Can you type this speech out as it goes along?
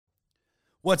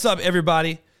What's up,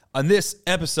 everybody? On this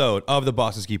episode of the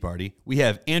Boston Ski Party, we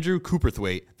have Andrew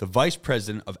Couperthwait, the Vice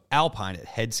President of Alpine at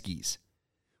Head Skis.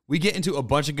 We get into a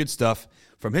bunch of good stuff,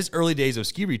 from his early days of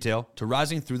ski retail to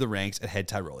rising through the ranks at Head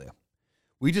Tyrolia.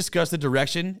 We discuss the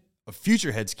direction of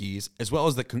future Head Skis, as well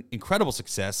as the incredible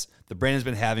success the brand has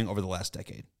been having over the last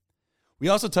decade. We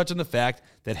also touch on the fact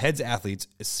that Head's athletes,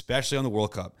 especially on the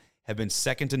World Cup, have been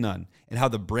second to none, and how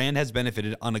the brand has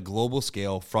benefited on a global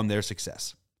scale from their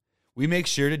success. We make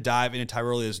sure to dive into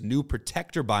Tyrolia's new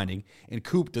Protector binding, and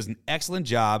Coup does an excellent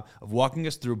job of walking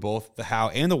us through both the how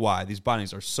and the why these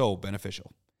bindings are so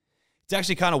beneficial. It's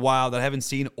actually kind of wild that I haven't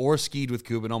seen or skied with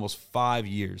Coup in almost 5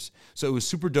 years, so it was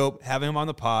super dope having him on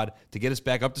the pod to get us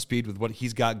back up to speed with what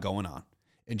he's got going on.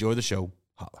 Enjoy the show.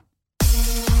 Holla.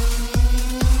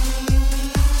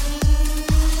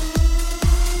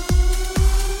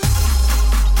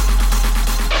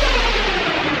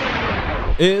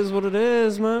 It is what it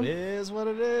is, man. It is what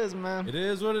it is, man. It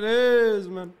is what it is,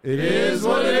 man. It is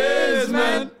what it is,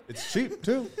 man. It's cheap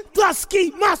too.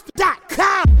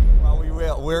 TheSkiMaster.com. Well, we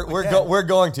will. We're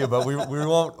going to, but we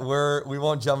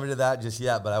won't jump into that just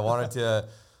yet. But I wanted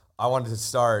to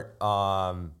start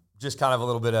just kind of a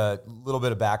little bit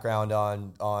of background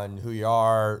on who you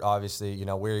are. Obviously, you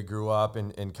know where you grew up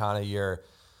and kind of your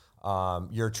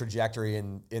trajectory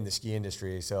in the ski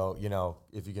industry. So you know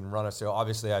if you can run us through.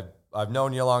 Obviously, I've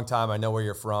known you a long time. I know where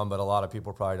you're from, but a lot of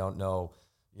people probably don't know,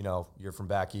 you know, you're from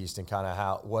back east and kind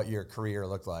of what your career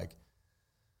looked like.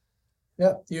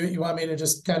 Yeah. You want me to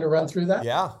just kind of run through that?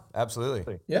 Yeah,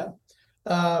 absolutely. Yeah.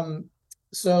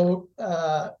 So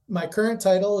my current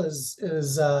title is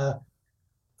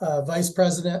Vice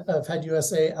President of Head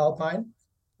USA Alpine.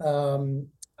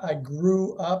 I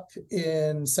grew up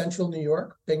in central New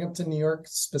York, Binghamton, New York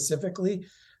specifically,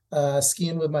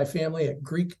 skiing with my family at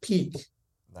Greek Peak.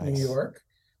 Nice. New York,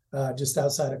 just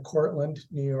outside of Cortland,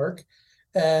 New York,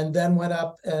 and then went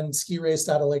up and ski raced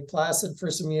out of Lake Placid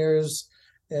for some years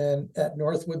and at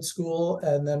Northwood School,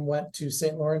 and then went to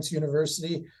St. Lawrence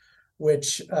University,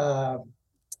 which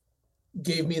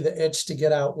gave me the itch to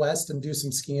get out west and do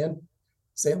some skiing.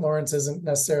 St. Lawrence isn't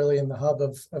necessarily in the hub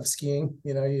of skiing,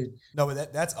 you know. No,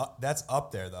 but that's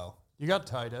up there though. You got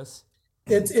Titus.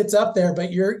 It's up there,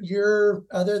 but you're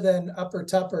other than Upper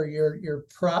Tupper, you're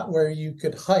where you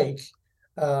could hike,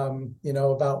 you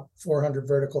know, about 400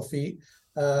 vertical feet.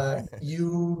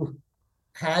 You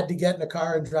had to get in a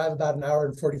car and drive about an hour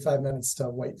and 45 minutes to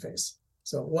Whiteface.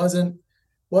 So it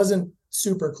wasn't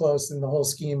super close in the whole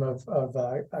scheme of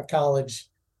a college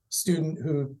student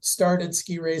who started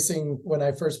ski racing when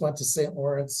I first went to St.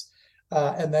 Lawrence,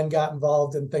 and then got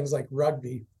involved in things like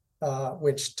rugby,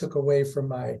 which took away from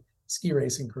my ski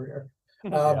racing career.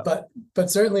 Yeah.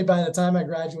 But certainly by the time I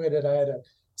graduated, I had a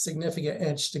significant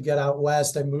itch to get out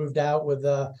west. I moved out with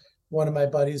one of my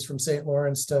buddies from St.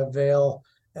 Lawrence to Vail,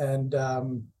 and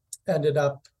ended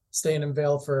up staying in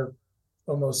Vail for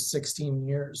almost 16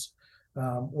 years,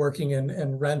 working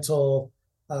in rental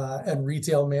and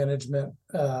retail management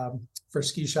for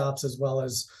ski shops, as well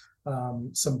as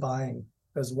some buying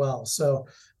as well. So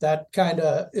that kind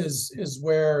of is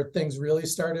where things really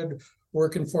started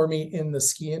working for me in the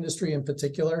ski industry in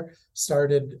particular.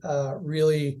 Started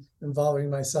really involving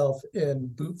myself in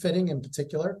boot fitting in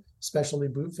particular, specialty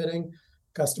boot fitting,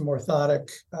 custom orthotic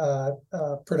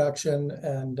production,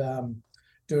 and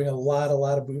doing a lot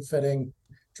of boot fitting,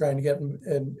 trying to get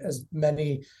in as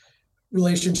many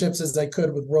relationships as I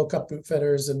could with World Cup boot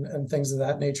fitters and things of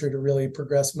that nature to really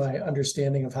progress my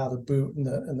understanding of how the boot and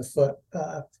the foot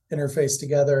interface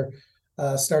together.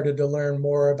 Started to learn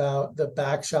more about the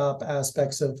back shop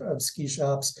aspects of ski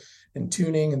shops and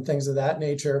tuning and things of that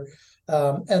nature.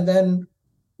 And then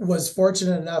was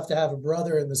fortunate enough to have a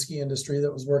brother in the ski industry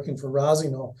that was working for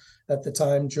Rossignol at the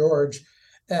time, George,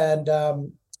 and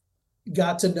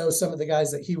got to know some of the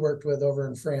guys that he worked with over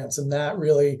in France. And that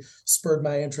really spurred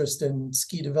my interest in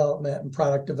ski development and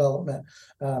product development.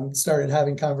 Started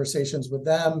having conversations with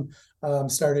them,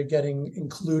 started getting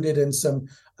included in some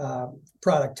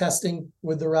product testing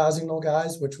with the Rossignol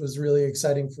guys, which was really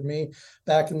exciting for me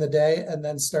back in the day. And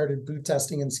then started boot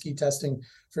testing and ski testing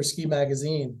for Ski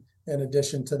Magazine in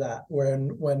addition to that,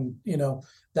 when you know,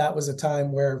 that was a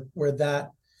time where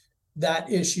that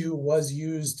issue was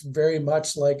used very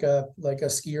much like a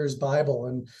skier's Bible.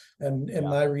 And in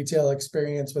my retail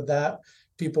experience with that,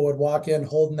 people would walk in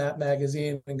holding that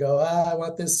magazine and go, I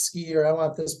want this ski, or I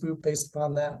want this boot based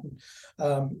upon that.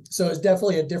 So it's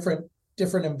definitely a different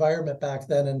environment back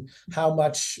then, and how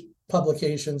much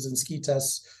publications and ski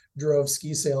tests drove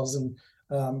ski sales. And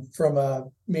from a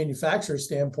manufacturer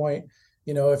standpoint,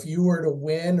 if you were to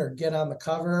win or get on the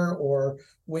cover or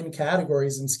win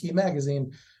categories in Ski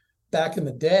Magazine back in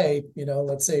the day,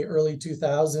 let's say early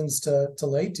 2000s to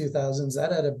late 2000s,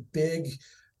 that had a big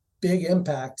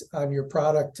impact on your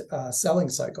product selling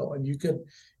cycle. And you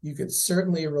could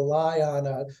certainly rely on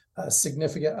a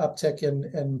significant uptick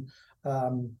in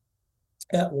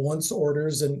at once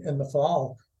orders in the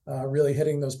fall, really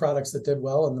hitting those products that did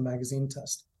well in the magazine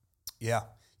test. Yeah.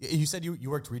 You said you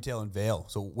worked retail in Vail.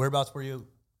 So whereabouts were you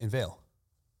in Vail?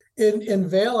 In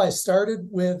Vail, I started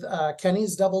with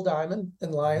Kenny's Double Diamond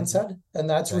in Lion's Head, and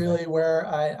that's really where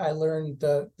I learned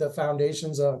the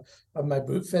foundations of my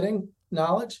boot fitting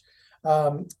knowledge.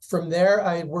 From there,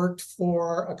 I worked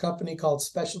for a company called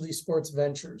Specialty Sports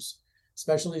Ventures.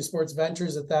 Specialty Sports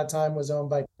Ventures at that time was owned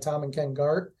by Tom and Ken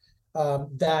Gart.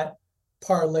 That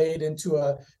parlayed into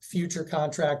a future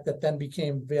contract that then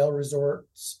became Vail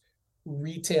Resorts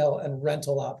retail and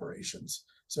rental operations.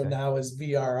 So now is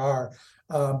VRR.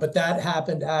 But that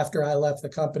happened after I left the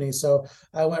company. So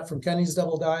I went from Kenny's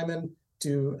Double Diamond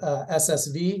to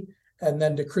SSV and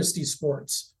then to Christie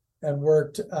Sports, and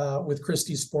worked with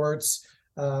Christie Sports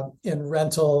in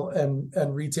rental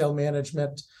and retail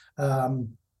management,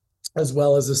 as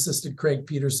well as assisted Craig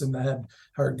Peterson, the head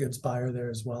hard goods buyer there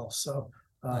as well. So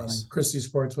Nice. Christie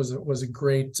Sports was a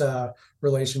great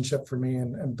relationship for me,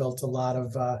 and built a lot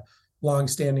of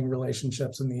long-standing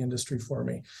relationships in the industry for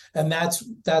me. And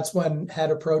that's when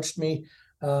Head approached me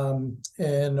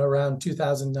in around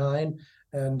 2009,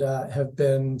 and have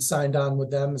been signed on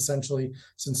with them essentially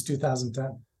since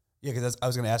 2010. Yeah, because I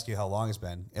was going to ask you how long it's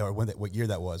been, or what year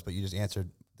that was, but you just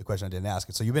answered the question I didn't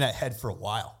ask. So you've been at Head for a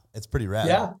while. It's pretty rad.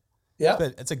 Yeah.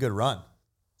 It's a good run.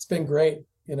 It's been great.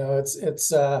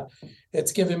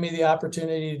 It's given me the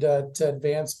opportunity to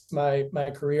advance my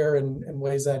career in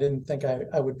ways I didn't think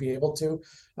I would be able to,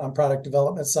 on product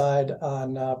development side,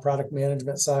 on product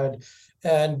management side,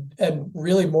 and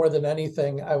really more than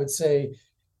anything, I would say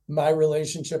my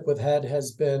relationship with Head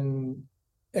has been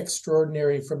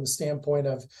extraordinary from the standpoint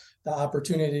of the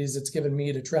opportunities it's given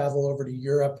me to travel over to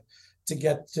Europe to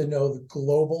get to know the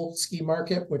global ski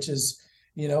market, which is,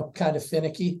 kind of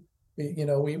finicky.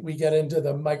 We get into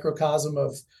the microcosm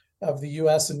of the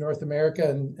US and North America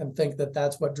and think that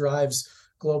that's what drives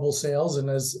global sales. And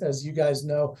as you guys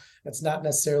know, it's not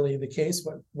necessarily the case.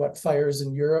 What fires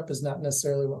in Europe is not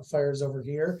necessarily what fires over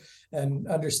here. And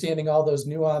understanding all those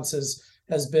nuances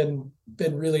has been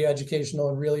really educational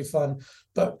and really fun.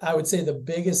 But I would say the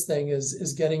biggest thing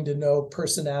is getting to know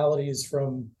personalities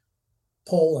from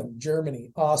Poland,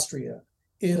 Germany, Austria,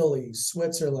 Italy,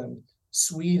 Switzerland,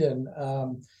 Sweden,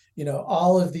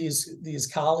 all of these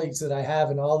colleagues that I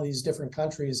have in all these different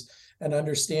countries, and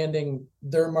understanding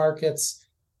their markets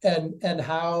and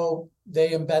how they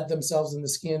embed themselves in the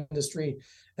ski industry,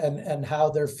 and how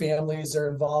their families are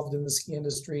involved in the ski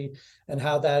industry, and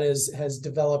how that has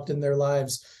developed in their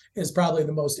lives, is probably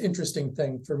the most interesting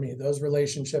thing for me. Those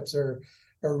relationships are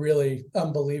really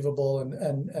unbelievable,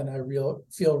 and I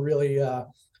feel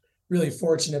really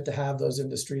fortunate to have those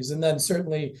industries. And then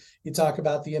certainly you talk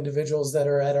about the individuals that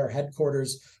are at our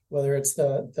headquarters, whether it's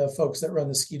the folks that run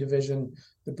the ski division,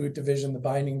 the boot division, the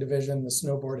binding division, the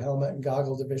snowboard helmet and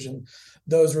goggle division.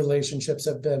 Those relationships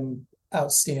have been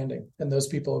outstanding, and those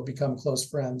people have become close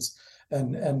friends,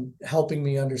 and helping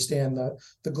me understand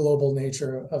the global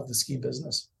nature of the ski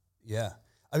business. Yeah.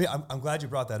 I mean, I'm glad you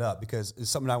brought that up, because it's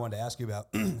something I wanted to ask you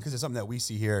about, because it's something that we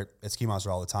see here at Ski Monster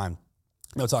all the time.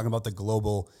 Talking about the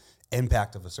global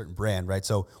impact of a certain brand, right?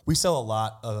 So we sell a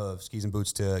lot of skis and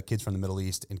boots to kids from the Middle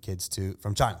East and kids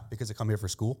from China, because they come here for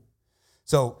school.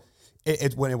 So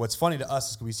what's funny to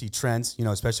us is we see trends,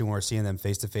 especially when we're seeing them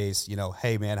face to face,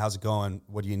 hey man, how's it going?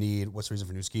 What do you need? What's the reason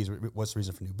for new skis? What's the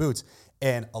reason for new boots?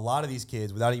 And a lot of these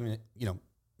kids, without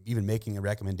even making a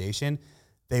recommendation,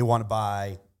 they want to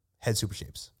buy Head Super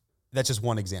Shapes. That's just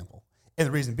one example. And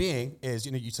the reason being is,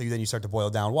 then you start to boil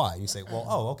down why. You say,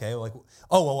 well,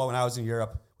 when I was in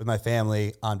Europe with my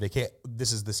family on vacation,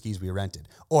 this is the skis we rented.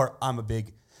 Or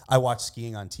I watch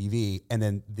skiing on TV, and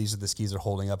then these are the skis they're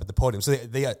holding up at the podium. So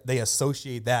they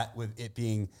associate that with it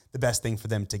being the best thing for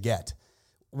them to get,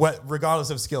 regardless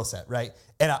of skill set, right?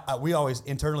 And we always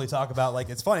internally talk about,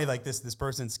 it's funny, this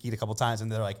person skied a couple times,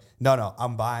 and they're like, no,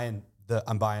 I'm buying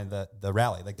the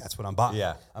rally. That's what I'm buying.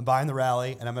 Yeah. I'm buying the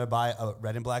rally, and I'm going to buy a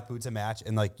red and black boot to match.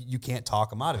 And you can't talk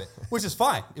them out of it, which is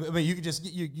fine. I mean, you can just,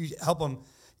 you help them,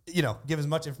 give as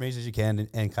much information as you can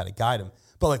and kind of guide them.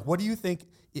 But what do you think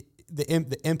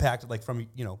the impact, from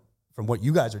what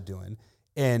you guys are doing,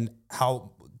 and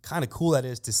how kind of cool that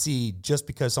is to see, just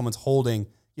because someone's holding,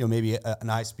 maybe an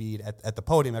high speed at the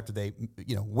podium after they,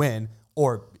 win,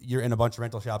 or you're in a bunch of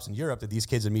rental shops in Europe that these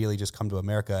kids immediately just come to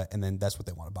America and then that's what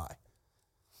they want to buy.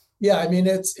 Yeah, I mean,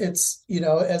 it's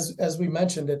as we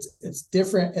mentioned, it's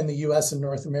different in the U.S. and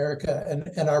North America,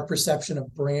 and our perception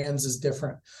of brands is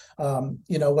different.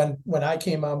 When I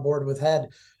came on board with Head,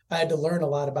 I had to learn a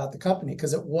lot about the company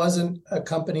because it wasn't a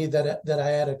company that I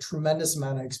had a tremendous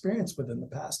amount of experience with in the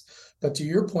past. But to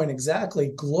your point, exactly,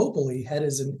 globally, Head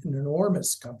is an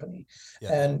enormous company,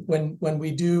 and when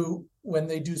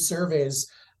they do surveys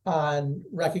on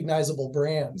recognizable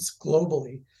brands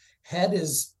globally, Head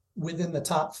is within the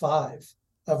top 5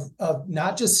 of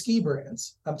not just ski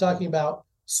brands. I'm talking about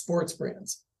sports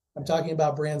brands. I'm talking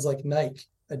about brands like Nike,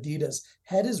 Adidas.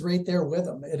 Head is right there with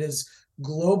them. It is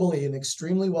globally an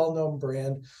extremely well-known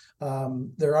brand.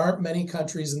 There aren't many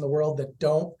countries in the world that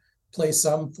don't play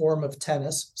some form of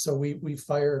tennis. So we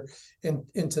fire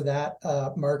into that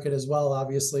market as well,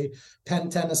 obviously. Penn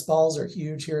tennis balls are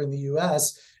huge here in the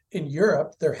US. In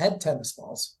Europe, they're Head tennis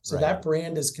balls. So that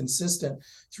brand is consistent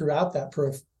throughout that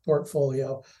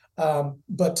portfolio.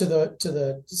 But to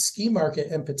the ski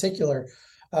market in particular,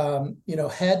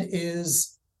 Head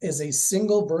is a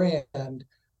single brand,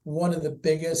 one of the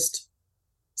biggest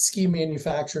ski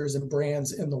manufacturers and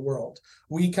brands in the world.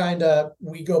 We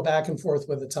go back and forth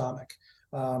with Atomic.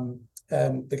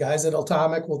 And the guys at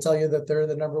Atomic will tell you that they're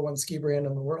the number 1 ski brand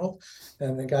in the world.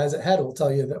 And the guys at Head will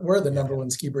tell you that we're the number 1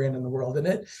 ski brand in the world.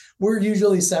 And we're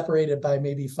usually separated by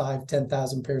maybe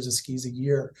 10,000 pairs of skis a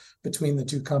year between the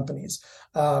two companies.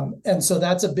 And so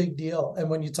that's a big deal. And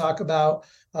when you talk about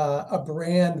a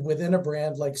brand within a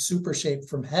brand like Super Shape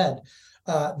from Head,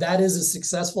 that is a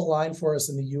successful line for us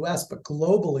in the US, but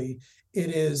globally,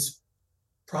 it is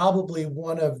probably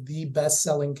one of the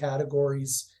best-selling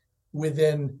categories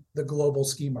within the global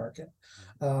ski market.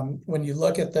 When you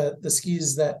look at the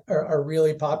skis that are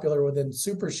really popular within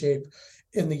Super Shape,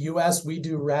 in the US, we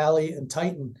do Rally and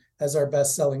Titan as our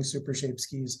best-selling Super Shape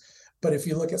skis. But if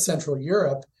you look at Central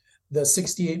Europe, the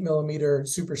 68 millimeter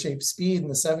Super Shape Speed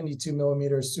and the 72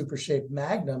 millimeter Super Shape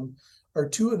Magnum are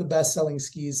 2 of the best-selling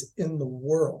skis in the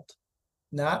world.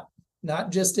 Not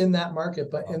just in that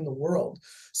market, but in the world.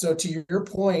 So to your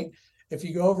point, if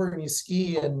you go over and you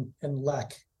ski in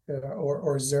Lech,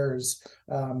 or Zers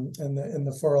in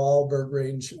the Vorarlberg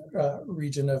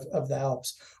region of the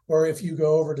Alps, or if you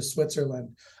go over to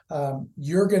Switzerland,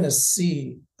 you're going to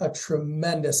see a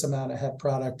tremendous amount of Head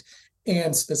product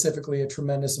and specifically a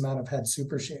tremendous amount of Head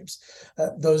Super Shapes.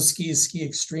 Those skis ski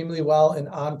extremely well in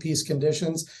on-piste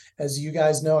conditions. As you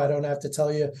guys know, I don't have to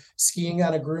tell you, skiing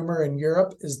on a groomer in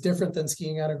Europe is different than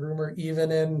skiing on a groomer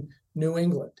even in New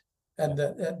England. And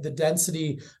the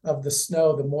density of the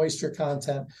snow, the moisture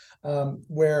content,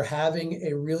 where having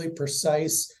a really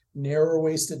precise,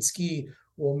 narrow-waisted ski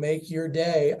will make your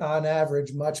day, on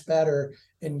average, much better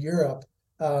in Europe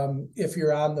if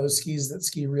you're on those skis that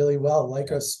ski really well, like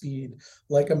a Speed,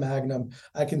 like a Magnum.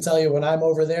 I can tell you when I'm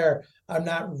over there, I'm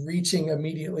not reaching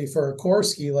immediately for a core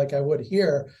ski like I would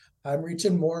here. I'm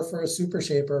reaching more for a Super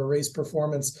Shape or a race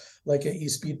performance like an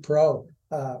eSpeed Pro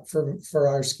for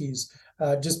our skis.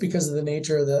 Just because of the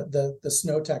nature of the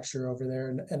snow texture over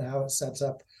there and how it sets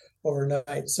up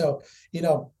overnight. So,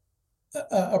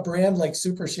 a brand like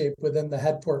Super Shape within the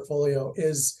Head portfolio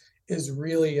is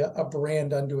really a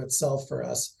brand unto itself for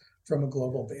us from a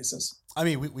global basis. I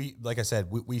mean, we like I said,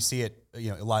 we see it,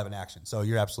 live in action. So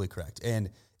you're absolutely correct.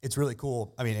 And it's really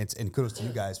cool. I mean, and kudos to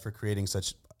you guys for creating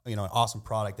such, an awesome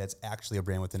product that's actually a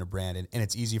brand within a brand. And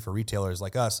it's easy for retailers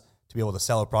like us to be able to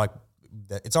sell a product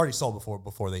that it's already sold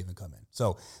before they even come in.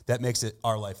 So that makes it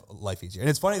our life easier. And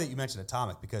it's funny that you mentioned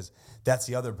Atomic because that's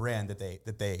the other brand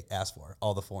that they ask for,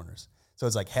 all the foreigners. So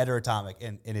it's like Head or Atomic,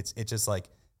 and it's just like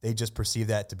they just perceive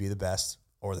that to be the best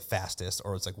or the fastest,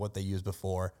 or it's like what they used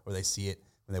before, or they see it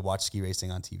when they watch ski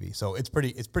racing on TV. So it's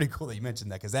pretty cool that you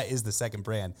mentioned that because that is the second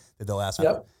brand that they'll ask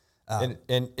for.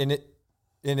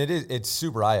 It's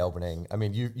super eye opening. I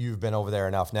mean, you've been over there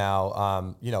enough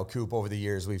now. Coup, over the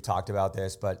years we've talked about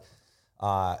this, but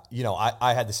I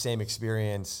had the same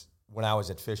experience when I was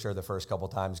at Fisher the first couple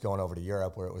of times going over to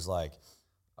Europe, where it was like,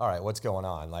 all right, what's going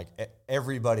on? Like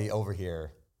everybody over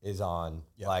here is on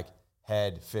like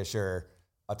Head, Fisher,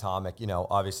 Atomic.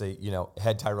 Obviously,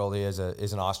 Head Tyrolia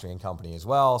is an Austrian company as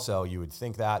well, so you would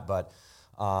think that. But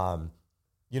I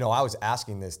was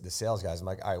asking the sales guys, I'm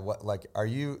like, all right, what, like, are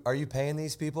you paying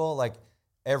these people? Like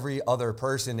every other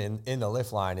person in the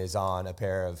lift line is on a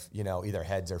pair of either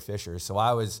Heads or Fishers. So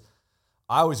I was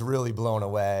really blown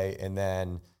away. And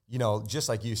then, just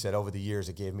like you said, over the years,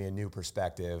 it gave me a new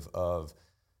perspective of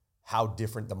how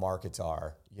different the markets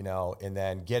are, and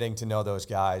then getting to know those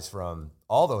guys from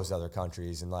all those other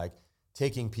countries and like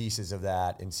taking pieces of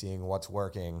that and seeing what's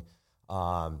working.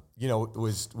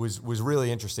 was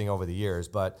really interesting over the years.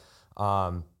 But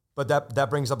that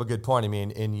brings up a good point. I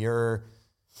mean, in your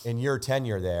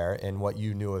tenure there and what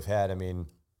you knew of Head, I mean,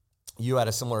 you had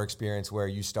a similar experience where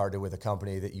you started with a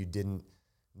company that you didn't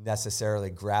necessarily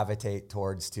gravitate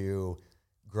towards to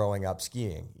growing up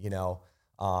skiing.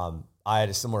 I had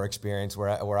a similar experience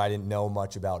where I didn't know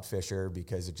much about Fisher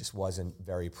because it just wasn't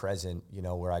very present,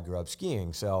 where I grew up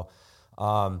skiing. So,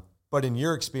 but in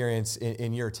your experience,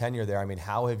 in your tenure there, I mean,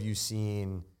 how have you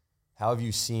seen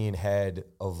Head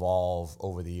evolve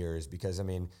over the years? Because I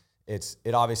mean,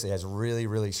 it obviously has really,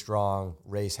 really strong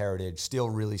race heritage, still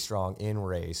really strong in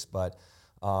race, but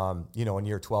in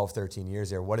your 12, 13 years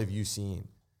there, what have you seen?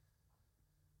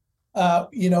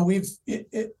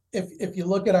 If you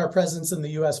look at our presence in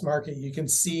the U.S. market, you can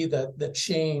see that the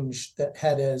change that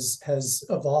Head has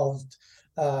evolved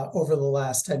over the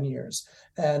last 10 years.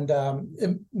 And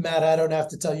Matt, I don't have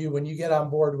to tell you, when you get on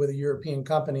board with a European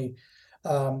company,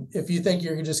 if you think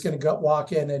you're just going to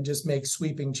walk in and just make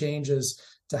sweeping changes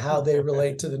to how they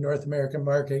relate to the North American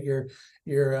market, you're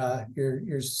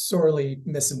sorely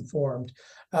misinformed.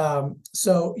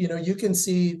 So you can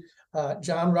see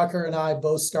John Rucker and I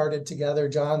both started together.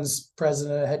 John's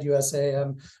president of Head USA.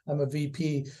 I'm a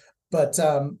VP, but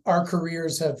our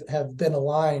careers have been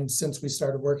aligned since we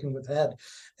started working with Head.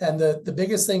 And the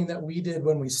biggest thing that we did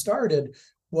when we started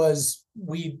was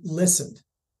we listened.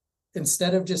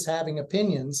 Instead of just having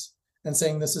opinions and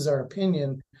saying this is our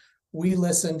opinion, we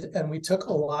listened, and we took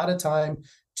a lot of time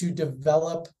to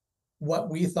develop what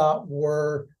we thought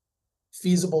were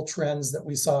feasible trends that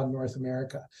we saw in North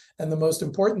America. And the most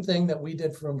important thing that we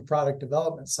did from a product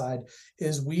development side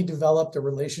is we developed a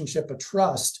relationship of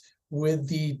trust with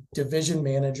the division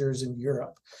managers in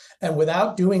Europe. And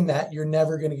without doing that, you're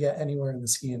never going to get anywhere in the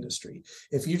ski industry.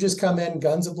 If you just come in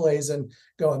guns a-blazing,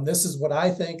 going, this is what I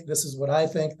think, this is what I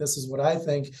think, this is what I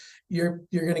think, you're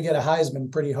going to get a Heisman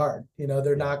pretty hard.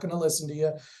 They're not going to listen to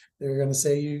you. They're going to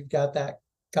say you got that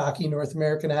cocky North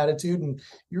American attitude and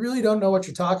you really don't know what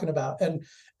you're talking about.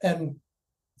 And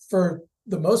for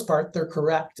the most part, they're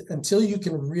correct until you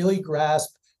can really grasp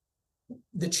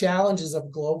the challenges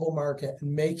of global market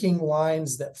and making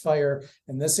lines that fire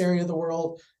in this area of the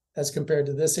world as compared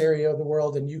to this area of the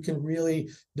world, and you can really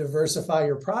diversify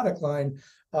your product line,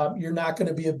 you're not going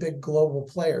to be a big global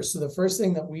player. So the first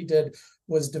thing that we did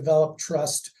was develop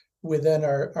trust within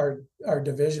our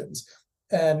divisions,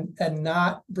 and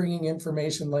not bringing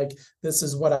information like this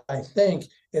is what I think.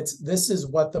 This is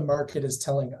what the market is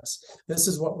telling us. This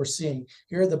is what we're seeing.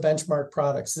 Here are the benchmark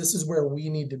products. This is where we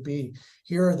need to be.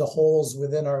 Here are the holes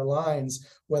within our lines,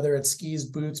 whether it's skis,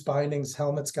 boots, bindings,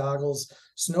 helmets, goggles,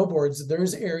 snowboards.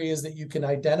 There's areas that you can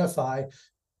identify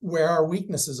where our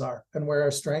weaknesses are and where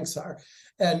our strengths are.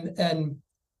 And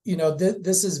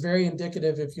this is very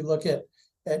indicative. If you look at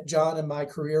John and my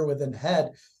career within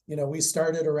Head, we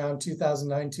started around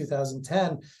 2009,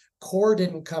 2010. Core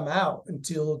didn't come out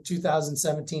until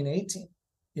 2017, 18,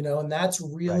 and that's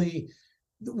really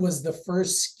was the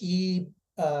first ski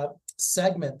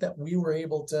segment that we were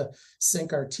able to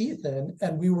sink our teeth in,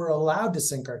 and we were allowed to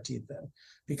sink our teeth in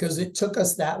because it took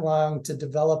us that long to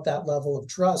develop that level of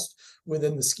trust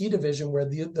within the ski division where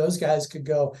those guys could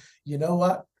go, you know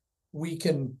what, we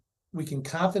can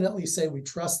confidently say we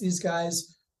trust these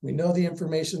guys. We know the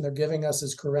information they're giving us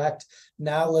is correct.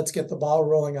 Now let's get the ball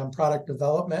rolling on product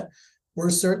development. We're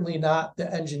certainly not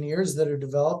the engineers that are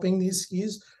developing these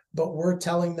skis, but we're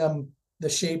telling them the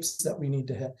shapes that we need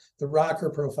to hit, the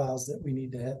rocker profiles that we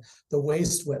need to hit, the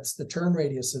waist widths, the turn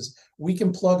radiuses. We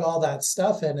can plug all that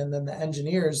stuff in, and then the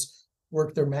engineers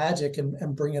work their magic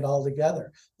and bring it all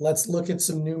together. Let's look at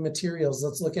some new materials.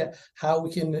 Let's look at how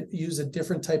we can use a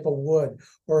different type of wood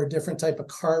or a different type of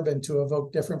carbon to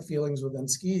evoke different feelings within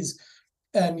skis.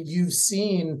 And you've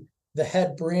seen the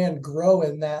Head brand grow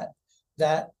in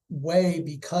that way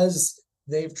because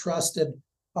they've trusted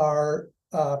our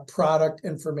product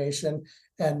information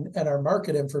and our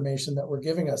market information that we're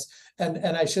giving us. And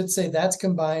I should say that's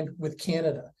combined with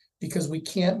Canada, because we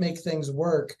can't make things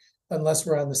work unless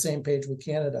we're on the same page with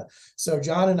Canada. So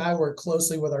John and I work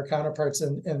closely with our counterparts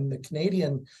in the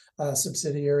Canadian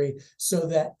subsidiary so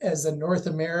that as a North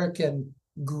American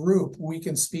group, we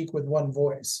can speak with one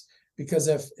voice. Because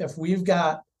if we've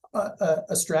got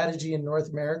a strategy in North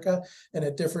America and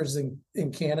it differs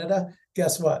in Canada,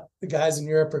 guess what? The guys in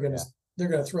Europe are they're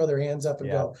going to throw their hands up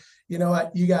and go, you know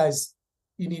what, you guys,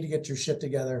 you need to get your shit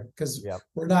together, because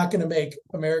we're not going to make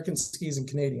American skis and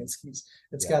Canadian skis.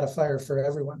 It's got to fire for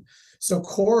everyone. So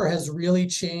Core has really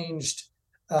changed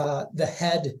the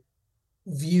Head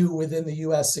view within the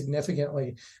U.S.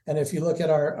 significantly. And if you look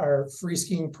at our free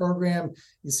skiing program,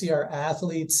 you see our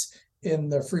athletes in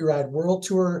the Freeride World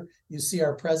Tour. You see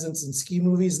our presence in ski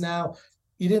movies now.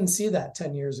 You didn't see that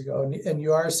 10 years ago, and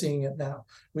you are seeing it now.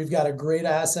 We've got a great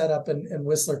asset up in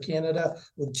Whistler, Canada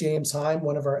with James Heim,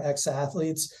 one of our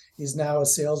ex-athletes. He's now a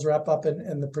sales rep up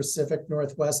in the Pacific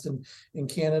Northwest in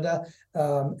Canada.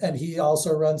 And he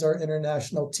also runs our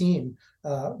international team,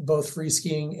 both free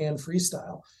skiing and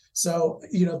freestyle. So,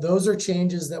 those are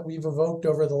changes that we've evoked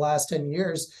over the last 10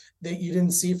 years that you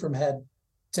didn't see from Head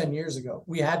 10 years ago.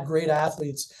 We had great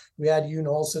athletes. We had Yoon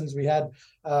Olsons. We had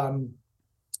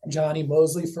Johnny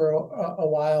Mosley for a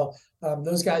while.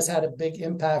 Those guys had a big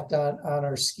impact on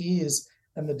our skis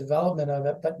and the development of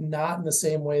it, but not in the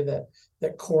same way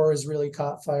that Core has really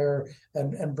caught fire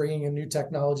and bringing a new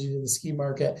technology to the ski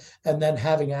market, and then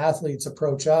having athletes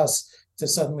approach us to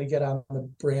suddenly get on the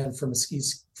brand from a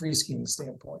free skiing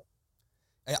standpoint.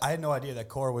 I had no idea that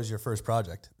Core was your first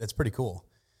project. That's pretty cool.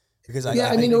 Because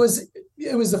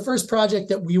it was the first project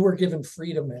that we were given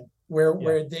freedom in,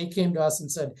 where they came to us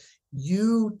and said,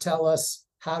 you tell us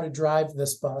how to drive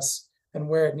this bus and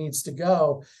where it needs to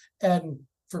go. And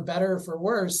for better or for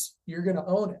worse, you're going to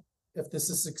own it. If this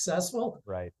is successful,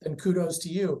 Right. then kudos to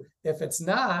you. If it's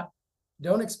not,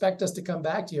 don't expect us to come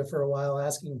back to you for a while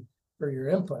asking for your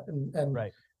input. And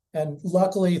Right. And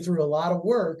luckily, through a lot of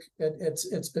work,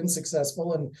 it's been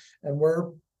successful, and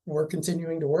we're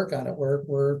continuing to work on it.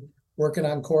 We're working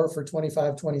on Core for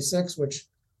 25-26, which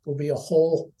will be a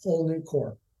whole new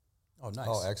Core. Oh, nice.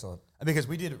 Oh, excellent. Because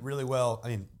we did really well. I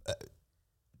mean,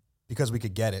 because we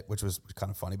could get it, which was kind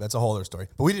of funny, but that's a whole other story.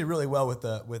 But we did really well with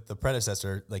the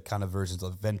predecessor, like kind of versions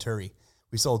of Venturi.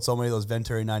 We sold so many of those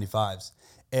Venturi 95s,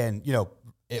 and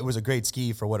it was a great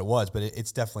ski for what it was, but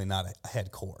it's definitely not a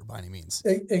Head Core by any means.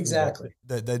 Exactly.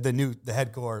 The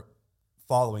Head Core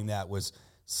following that was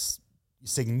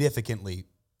significantly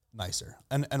nicer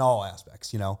in all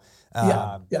aspects. Yeah.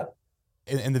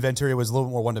 And the Venturi was a little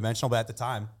more one dimensional, but at the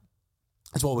time,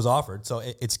 that's what was offered. So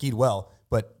it skied well,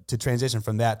 but to transition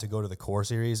from that to go to the Core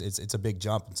series, it's a big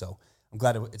jump. And so I'm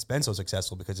glad it's been so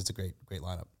successful because it's a great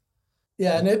lineup.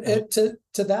 Yeah, and to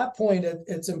that point,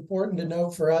 it's important to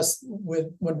note for us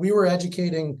when we were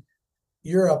educating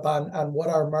Europe on what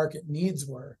our market needs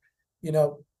were,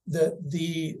 the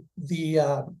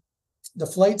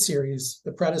Flight series,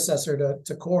 the predecessor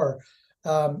to Core,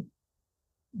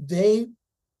 they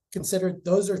considered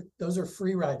those are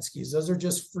free ride skis. Those are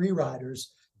just free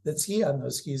riders that ski on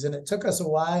those skis. And it took us a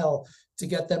while to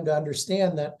get them to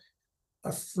understand that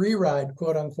a free ride,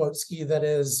 quote unquote, ski that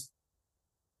is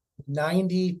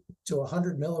 90 to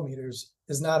 100 millimeters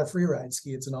is not a free ride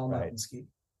ski. It's an all mountain ski.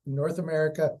 In North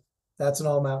America, that's an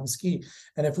all mountain ski.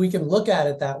 And if we can look at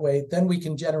it that way, then we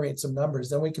can generate some numbers.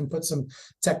 Then we can put some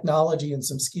technology and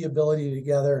some skiability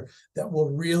together that will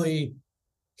really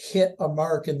hit a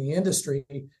mark in the industry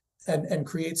and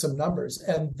create some numbers.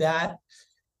 And that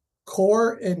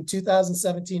Core in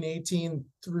 2017-18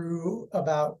 through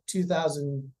about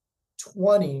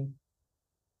 2020,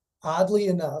 oddly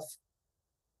enough,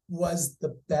 was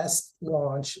the best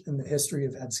launch in the history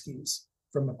of head skis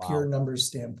from a pure numbers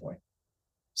standpoint.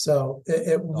 So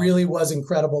it really was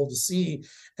incredible to see.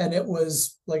 And it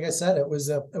was, like I said, it was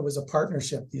a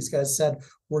partnership. These guys said,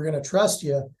 we're going to trust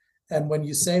you. And when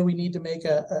you say we need to make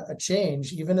a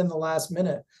change, even in the last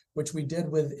minute, which we did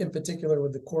in particular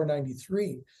with the Core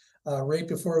 93, right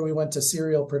before we went to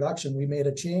serial production, we made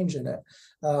a change in it.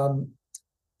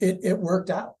 It worked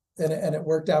out. And it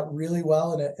worked out really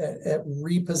well, and it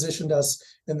repositioned us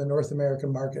in the North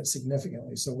American market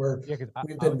significantly. So we've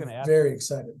been very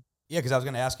excited. Yeah, because I was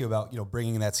going to ask you about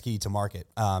bringing that ski to market.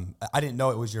 I didn't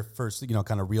know it was your first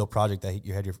kind of real project that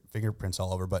you had your fingerprints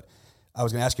all over, but I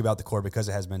was going to ask you about the Core because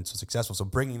it has been so successful. So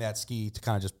bringing that ski to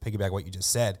kind of just piggyback what you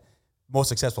just said, most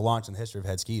successful launch in the history of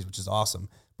head skis, which is awesome.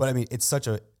 But I mean, it's such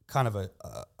a kind of a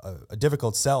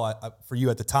difficult sell for you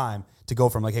at the time to go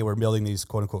from like, hey, we're building these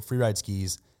quote unquote free ride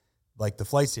skis, like the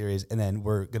Flight series, and then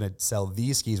we're going to sell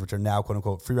these skis, which are now quote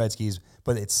unquote free ride skis,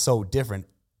 but it's so different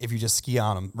if you just ski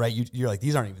on them, right? You're like,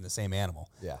 these aren't even the same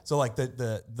animal. Yeah. So like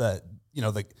the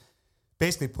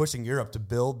basically pushing Europe to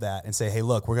build that and say, hey,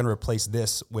 look, we're going to replace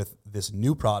this with this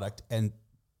new product. And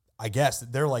I guess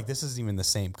they're like, this isn't even the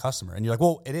same customer. And you're like,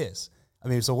 well, it is. I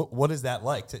mean, so what is that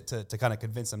like to kind of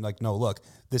convince them like, no, look,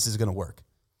 this is going to work?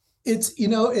 It's,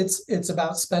 it's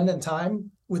about spending time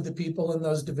with the people in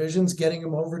those divisions, getting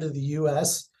them over to the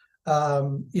US.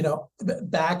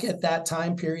 Back at that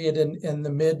time period in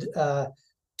the mid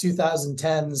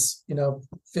 2010s,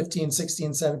 15,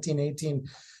 16, 17, 18,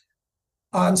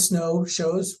 on snow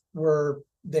shows were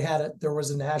there was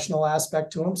a national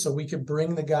aspect to them, so we could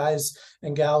bring the guys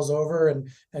and gals over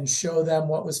and show them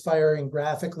what was firing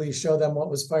graphically, show them what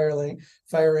was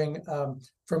firing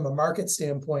from a market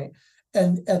standpoint,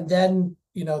 and then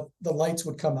the lights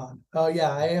would come on. Oh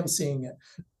yeah, I am seeing it.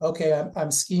 Okay,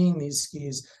 I'm skiing these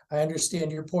skis. I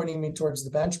understand you're pointing me towards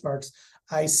the benchmarks.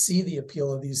 I see the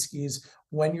appeal of these skis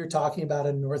when you're talking about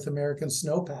a North American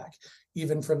snowpack,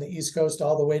 even from the East Coast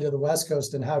all the way to the West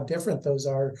Coast, and how different those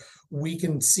are. We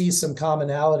can see some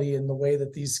commonality in the way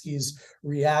that these skis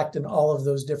react in all of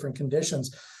those different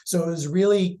conditions. So it was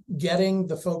really getting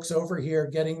the folks over here,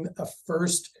 getting a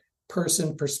first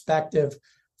person perspective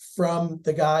from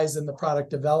the guys in the product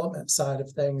development side of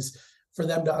things for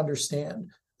them to understand.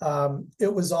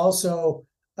 It was also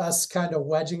us kind of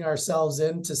wedging ourselves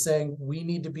into saying we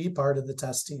need to be part of the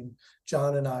test team.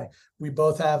 John and I, we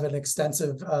both have an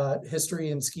extensive history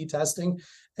in ski testing.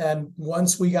 And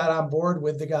once we got on board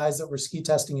with the guys that were ski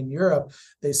testing in Europe,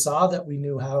 they saw that we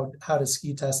knew how to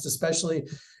ski test, especially,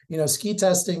 ski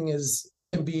testing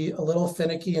can be a little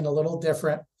finicky and a little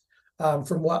different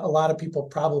from what a lot of people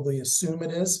probably assume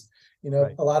it is.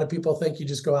 Right. A lot of people think you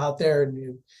just go out there and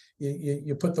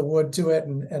you put the wood to it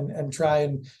and try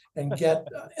and get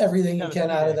everything you can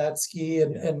out of that ski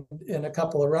in a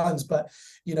couple of runs. But,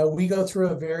 we go through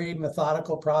a very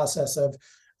methodical process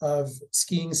of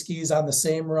skiing skis on the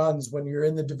same runs when you're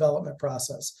in the development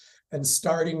process, and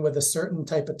starting with a certain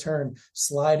type of turn,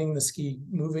 sliding the ski,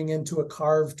 moving into a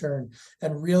carved turn,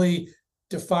 and really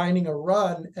defining a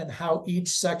run and how each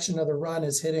section of the run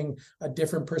is hitting a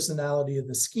different personality of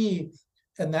the ski.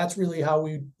 And that's really how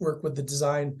we work with the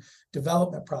design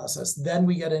development process. Then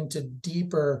we get into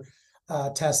deeper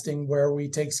testing, where we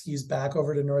take skis back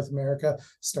over to North America,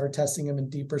 start testing them in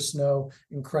deeper snow,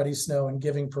 in cruddy snow, and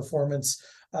giving performance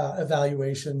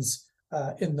evaluations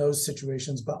in those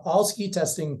situations. But all ski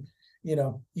testing,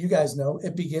 you guys know,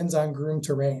 it begins on groomed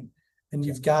terrain. And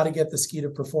you've got to get the ski to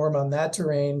perform on that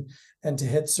terrain and to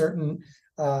hit certain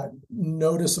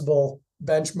noticeable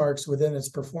benchmarks within its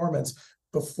performance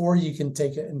before you can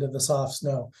take it into the soft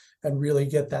snow and really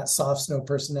get that soft snow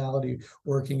personality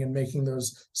working and making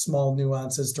those small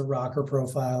nuances to rocker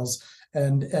profiles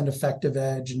and effective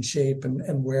edge and shape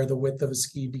and where the width of a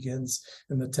ski begins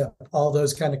in the tip. All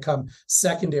those kind of come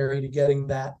secondary to getting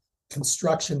that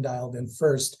construction dialed in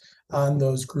first on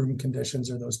those groom conditions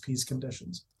or those piece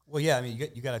conditions. Well, yeah, I mean,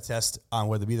 you got to test on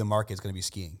whether the market is going to be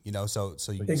skiing, so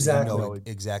you Exactly. know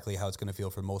exactly how it's going to feel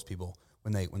for most people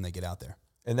when they get out there.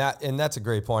 And that's a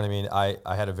great point. I mean, I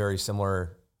had a very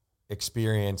similar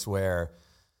experience where,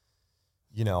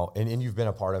 and you've been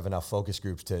a part of enough focus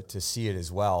groups to see it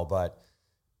as well. But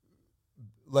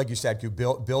like you said,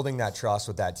 building that trust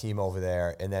with that team over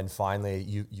there, and then finally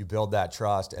you build that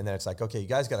trust, and then it's like, okay, you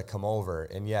guys got to come over.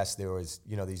 And yes, there was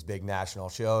these big national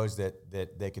shows that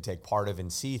they could take part of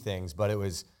and see things, but it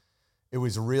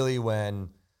was really when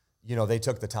they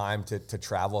took the time to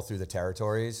travel through the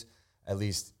territories. At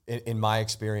least in my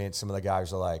experience, some of the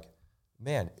guys are like,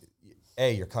 man,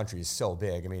 your country is so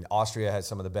big. I mean, Austria has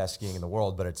some of the best skiing in the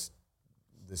world, but it's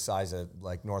the size of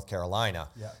like North Carolina.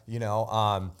 Yeah.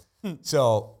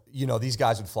 So, these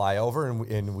guys would fly over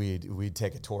and we'd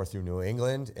take a tour through New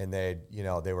England, and they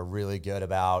were really good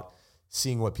about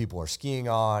seeing what people are skiing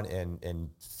on and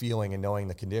feeling and knowing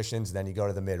the conditions. Then you go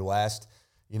to the Midwest,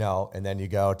 and then you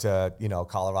go to,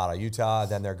 Colorado, Utah,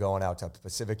 then they're going out to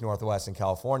Pacific Northwest and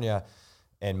California.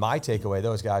 And my takeaway,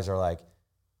 those guys are like,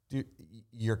 dude,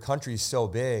 your country's so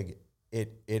big,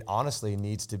 it honestly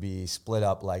needs to be split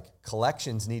up. Like,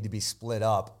 collections need to be split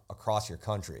up across your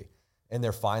country. And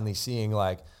they're finally seeing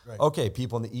like, right, okay,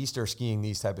 people in the East are skiing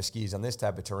these type of skis on this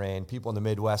type of terrain. People in the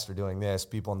Midwest are doing this.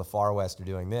 People in the far West are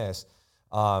doing this.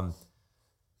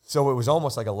 So it was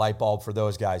almost like a light bulb for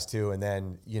those guys too. And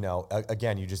then,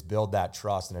 again, you just build that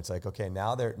trust, and it's like, okay,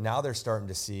 now they're starting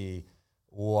to see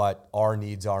what our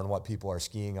needs are and what people are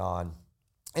skiing on.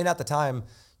 And at the time,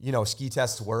 ski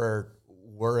tests were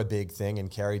a big thing and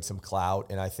carried some clout.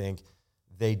 And I think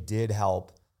they did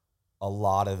help a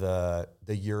lot of the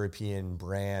European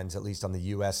brands, at least on the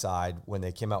US side, when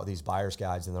they came out with these buyer's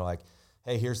guides, and they're like,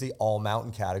 hey, here's the all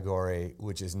mountain category,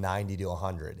 which is 90 to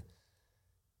 100.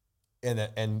 And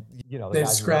the they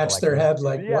scratch their head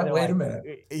like, what? Wait a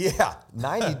minute. Yeah.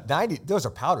 90, those are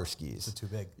powder skis. It's too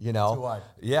big. Too wide.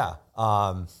 Yeah.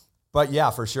 But yeah,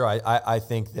 for sure. I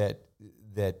think that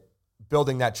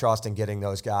building that trust and getting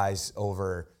those guys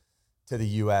over to the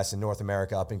US and North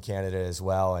America, up in Canada as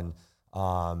well. And,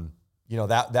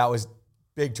 that was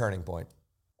big turning point.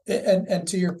 And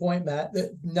to your point, Matt,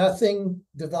 that nothing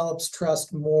develops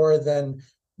trust more than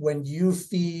when you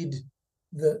feed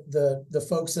the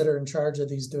folks that are in charge of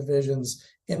these divisions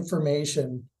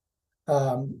information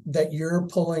that you're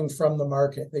pulling from the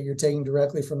market, that you're taking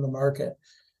directly from the market.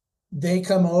 They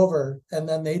come over and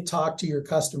then they talk to your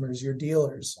customers, your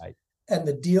dealers, Right. and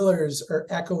the dealers are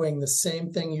echoing the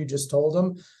same thing you just told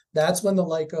them. That's when the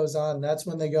light goes on. That's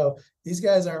when they go, these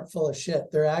guys aren't full of shit.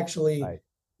 They're actually, Right.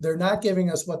 they're not giving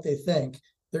us what they think.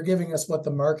 They're giving us what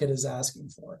the market is asking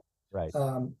for. Right.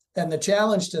 And the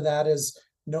challenge to that is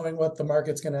knowing what the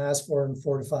market's going to ask for in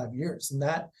 4 to 5 years. And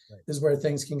that is where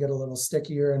things can get a little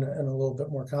stickier and a little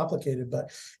bit more complicated.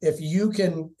 But if you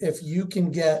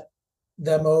can get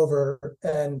them over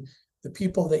and the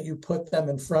people that you put them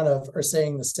in front of are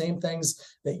saying the same things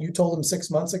that you told them 6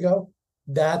 months ago,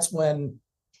 that's when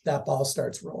that ball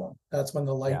starts rolling. That's when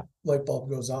the light bulb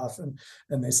goes off and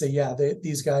they say, yeah,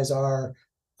 these guys are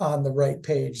on the right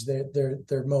page.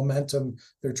 Their momentum,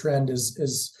 their trend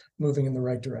is moving in the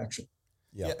right direction.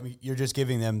 Yeah, I mean, you're just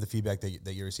giving them the feedback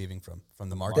that you're receiving from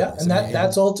the market. Yeah, and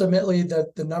that's ultimately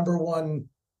the number one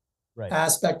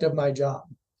aspect of my job.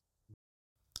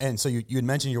 And so you had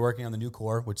mentioned you're working on the new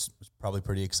core, which was probably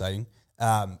pretty exciting.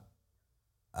 So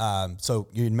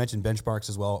you had mentioned benchmarks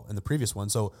as well in the previous one.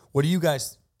 So what do you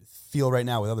guys feel right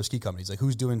now with other ski companies? Like,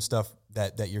 who's doing stuff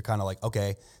that you're kind of like,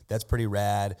 okay, that's pretty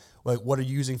rad. Like, what are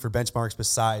you using for benchmarks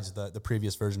besides the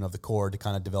previous version of the core to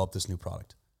kind of develop this new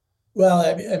product? Well,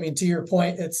 I mean, to your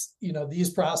point, it's, these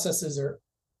processes are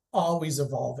always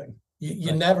evolving.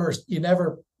 You never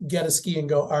get a ski and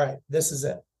go, all right, this is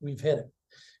it. We've hit it.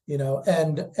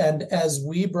 And as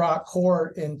we brought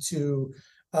core into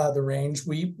the range,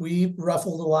 we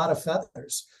ruffled a lot of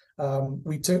feathers.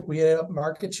 We had a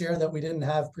market share that we didn't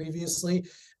have previously,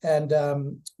 and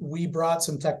we brought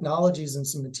some technologies and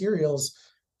some materials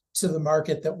to the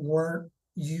market that weren't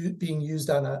being used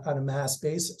on a mass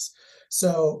basis.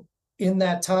 So in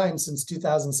that time, since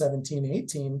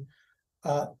 2017-18,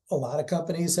 a lot of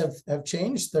companies have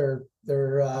changed their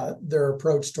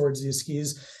approach towards these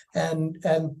skis, and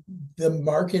the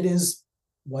market is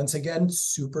once again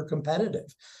super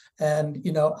competitive. And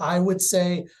I would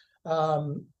say,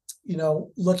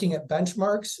 looking at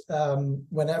benchmarks,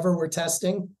 whenever we're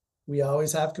testing, we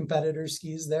always have competitor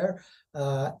skis there,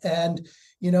 and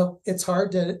it's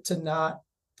hard to not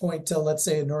point to, let's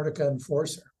say, a Nordica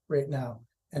Enforcer right now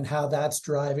and how that's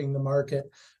driving the market.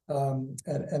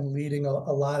 And leading a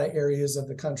lot of areas of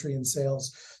the country in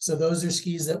sales. So those are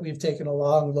skis that we've taken a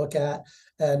long look at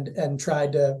and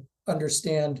tried to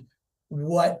understand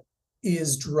what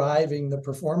is driving the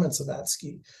performance of that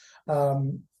ski.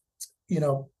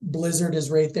 Blizzard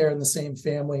is right there in the same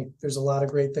family. There's a lot of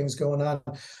great things going on.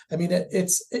 I mean,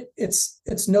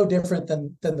 it's no different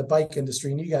than the bike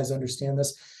industry, and you guys understand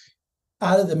this.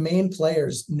 Out of the main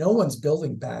players, no one's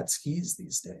building bad skis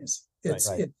these days. It's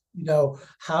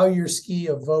how your ski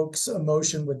evokes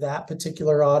emotion with that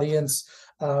particular audience,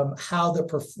 how the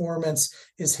performance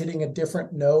is hitting a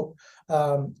different note.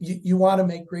 You want to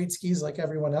make great skis like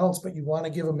everyone else, but you want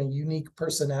to give them a unique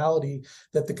personality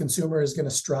that the consumer is going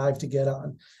to strive to get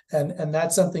on. And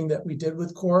that's something that we did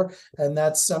with Core, and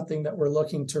that's something that we're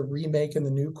looking to remake in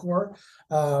the new Core.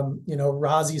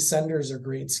 Rossi Senders are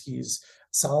great skis.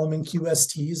 Salomon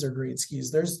QSTs are great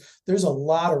skis. There's a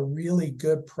lot of really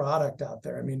good product out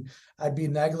there. I mean, I'd be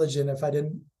negligent if I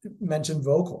didn't mention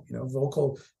Vocal.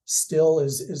 Vocal still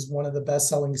is one of the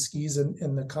best-selling skis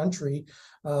in the country,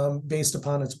 based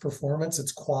upon its performance,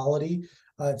 its quality,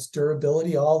 its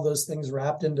durability, all those things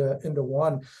wrapped into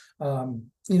one.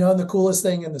 And the coolest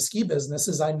thing in the ski business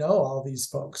is I know all these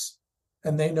folks,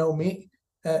 and they know me,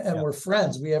 and we're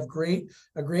friends. We have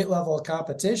a great level of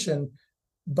competition,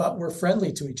 but we're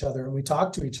friendly to each other and we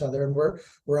talk to each other, and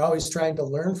we're always trying to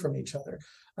learn from each other.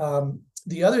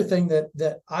 The other thing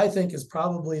that I think is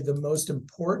probably the most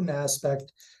important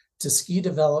aspect to ski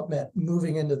development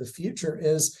moving into the future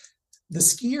is the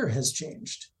skier has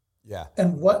changed. Yeah.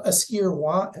 And what a skier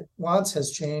wants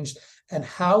has changed, and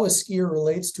how a skier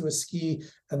relates to a ski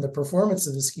and the performance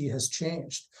of the ski has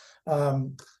changed.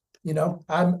 I'm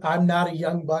not a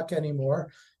young buck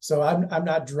anymore, so I'm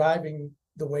not driving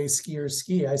the way skiers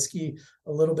ski. I ski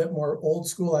a little bit more old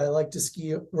school. I like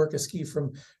to work a ski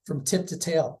from tip to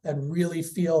tail and really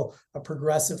feel a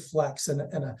progressive flex and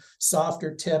a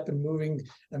softer tip, and moving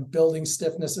and building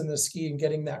stiffness in the ski and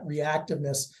getting that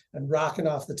reactiveness and rocking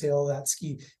off the tail of that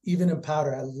ski. Even in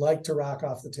powder, I like to rock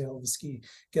off the tail of the ski,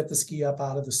 get the ski up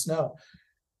out of the snow.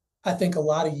 I think a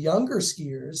lot of younger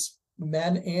skiers,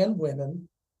 men and women,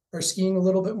 are skiing a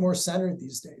little bit more centered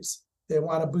these days. They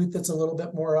want a boot that's a little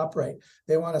bit more upright.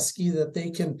 They want a ski that they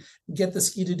can get the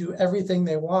ski to do everything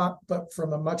they want, but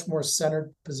from a much more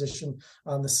centered position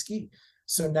on the ski.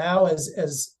 So now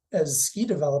as as ski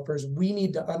developers, we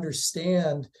need to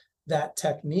understand that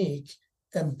technique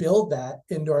and build that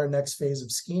into our next phase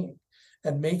of skiing,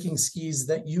 and making skis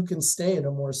that you can stay in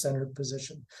a more centered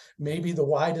position. Maybe the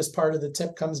widest part of the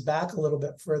tip comes back a little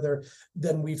bit further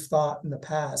than we've thought in the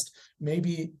past.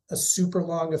 Maybe a super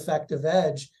long effective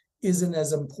edge isn't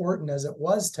as important as it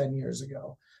was 10 years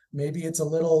ago. Maybe it's a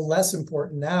little less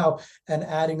important now, and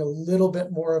adding a little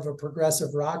bit more of a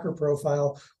progressive rocker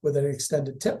profile with an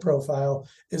extended tip profile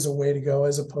is a way to go,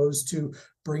 as opposed to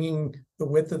bringing the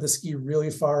width of the ski really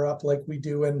far up like we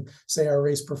do in, say, our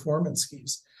race performance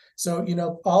skis. So,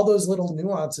 all those little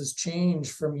nuances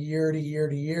change from year to year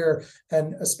to year,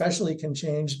 and especially can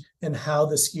change in how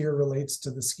the skier relates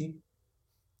to the ski.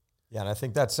 Yeah, and I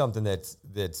think that's something that's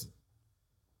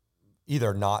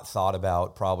either not thought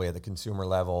about probably at the consumer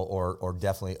level, or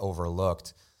definitely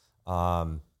overlooked.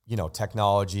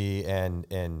 Technology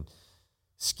and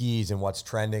skis and what's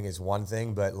trending is one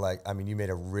thing, but you made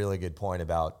a really good point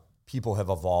about people have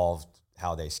evolved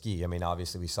how they ski. I mean,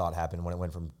 obviously we saw it happen when it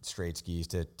went from straight skis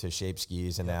to shape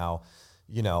skis, and now,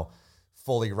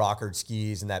 fully rockered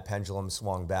skis, and that pendulum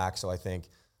swung back. So I think,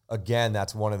 again,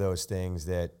 that's one of those things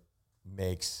that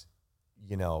makes,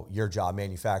 your job,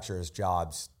 manufacturers'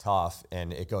 jobs, tough.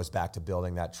 And it goes back to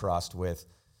building that trust with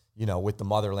the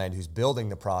motherland who's building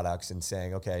the products, and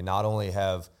saying, okay, not only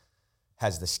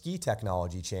has the ski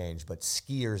technology changed, but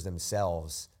skiers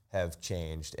themselves have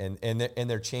changed, and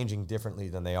they're changing differently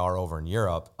than they are over in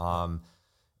Europe. And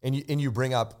you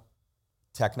bring up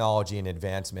technology and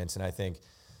advancements, and I think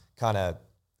kind of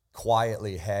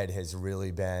quietly Head has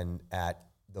really been at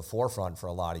the forefront for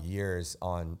a lot of years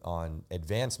on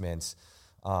advancements,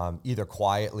 either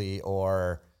quietly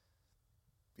or,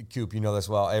 Coop, this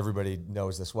well, everybody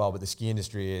knows this well, but the ski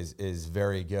industry is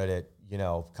very good at,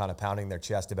 kind of pounding their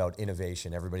chest about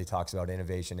innovation. Everybody talks about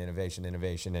innovation,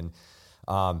 and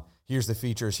here's the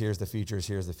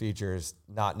features,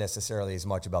 not necessarily as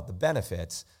much about the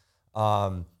benefits.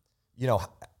 How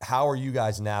are you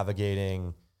guys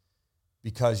navigating,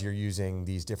 because you're using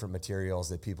these different materials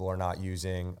that people are not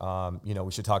using?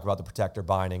 We should talk about the protector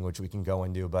binding, which we can go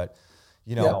into, but,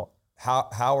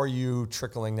 how are you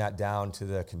trickling that down to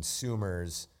the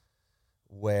consumers,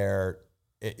 where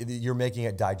you're making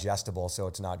it digestible, so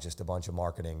it's not just a bunch of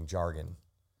marketing jargon?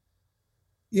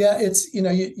 Yeah, it's,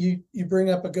 you bring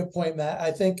up a good point, Matt.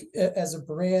 I think as a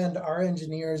brand, our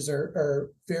engineers are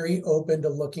very open to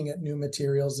looking at new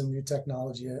materials and new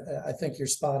technology. I think you're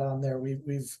spot on there.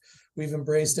 We've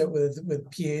embraced it with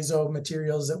piezo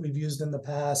materials that we've used in the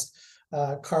past,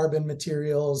 carbon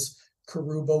materials,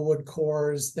 Caruba wood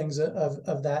cores, things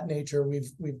of that nature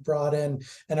we've brought in.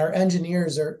 And our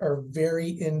engineers are very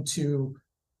into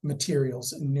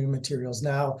materials and new materials.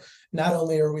 Now, not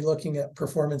only are we looking at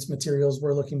performance materials,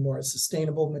 we're looking more at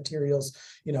sustainable materials.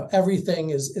 Everything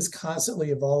is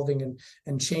constantly evolving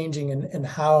and changing, and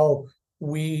how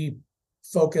we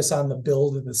focus on the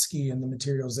build of the ski and the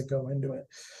materials that go into it.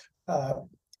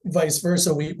 Vice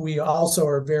versa, we also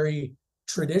are very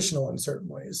traditional in certain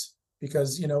ways,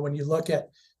 because when you look at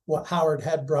what Howard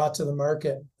Head brought to the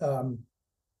market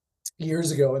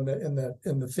years ago in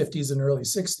the 50s and early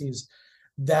 60s,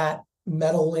 that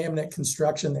metal laminate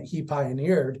construction that he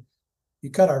pioneered,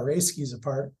 you cut our race skis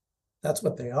apart, that's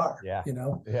what they are. Yeah.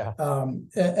 Yeah.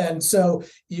 And so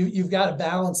you've got to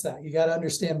balance that. You got to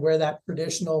understand where that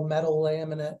traditional metal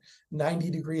laminate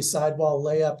 90-degree sidewall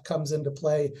layup comes into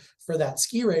play for that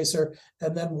ski racer,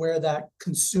 and then where that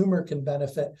consumer can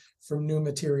benefit from new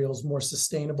materials, more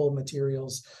sustainable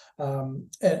materials,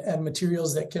 and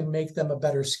materials that can make them a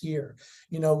better skier.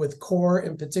 With Core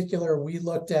in particular, we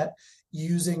looked at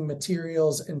using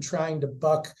materials and trying to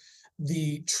buck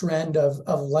the trend of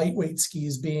lightweight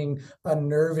skis being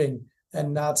unnerving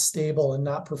and not stable and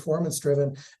not performance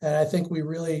driven. And I think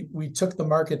we took the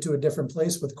market to a different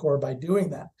place with Core by doing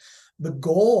that. The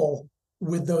goal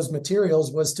with those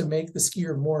materials was to make the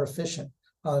skier more efficient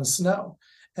on snow.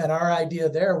 And our idea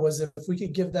there was, if we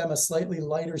could give them a slightly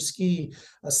lighter ski,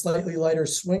 a slightly lighter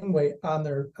swing weight on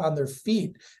their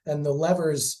feet, and the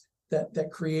levers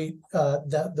that create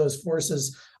those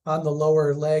forces on the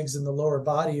lower legs and the lower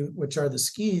body, which are the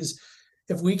skis,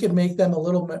 if we could make them a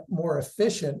little bit more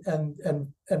efficient and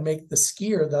make the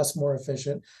skier thus more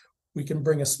efficient, we can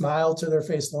bring a smile to their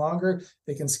face longer.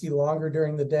 They can ski longer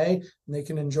during the day, and they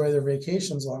can enjoy their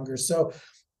vacations longer. So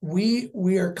we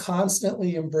are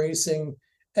constantly embracing,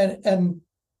 and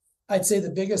I'd say the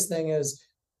biggest thing is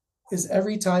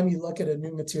every time you look at a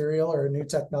new material or a new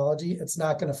technology, it's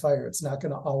not going to fire. It's not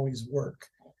going to always work.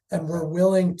 And we're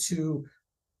willing to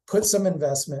put some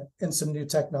investment in some new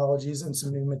technologies and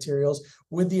some new materials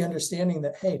with the understanding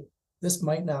that, hey, this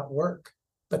might not work.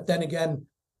 But then again,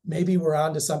 maybe we're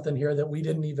onto something here that we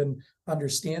didn't even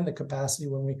understand the capacity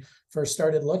when we first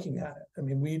started looking at it. I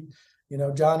mean,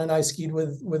 John and I skied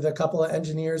with a couple of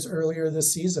engineers earlier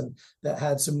this season that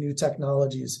had some new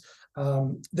technologies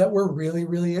that were really,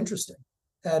 really interesting.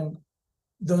 And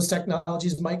those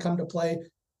technologies might come to play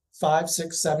 5,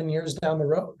 6, 7 years down the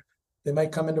road. They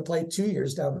might come into play 2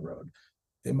 years down the road.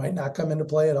 They might not come into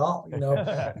play at all.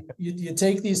 You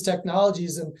take these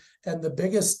technologies and the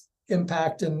biggest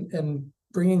impact in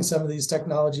bringing some of these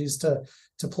technologies to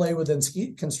play within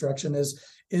ski construction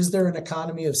is there an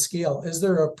economy of scale? Is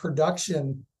there a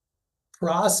production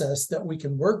process that we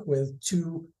can work with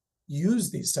to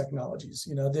use these technologies?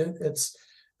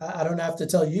 I don't have to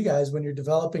tell you guys, when you're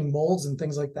developing molds and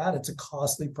things like that, it's a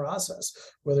costly process,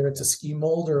 whether it's a ski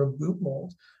mold or a boot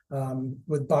mold.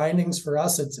 With bindings for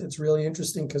us, it's really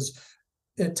interesting because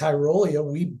at Tyrolia,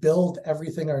 we build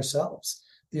everything ourselves.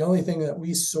 The only thing that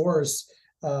we source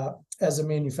as a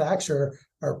manufacturer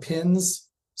are pins,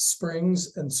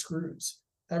 springs, and screws.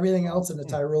 Everything else in the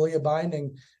Tyrolia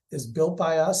binding is built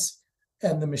by us,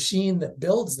 and the machine that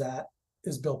builds that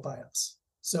is built by us.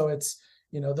 So it's,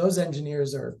 those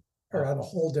engineers are on a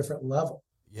whole different level.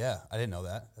 Yeah, I didn't know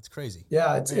that. That's crazy.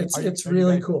 Yeah, it's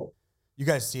really cool. You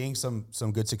guys seeing some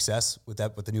good success with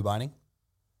the new binding?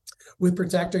 With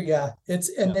Protector, yeah. It's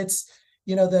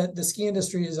the ski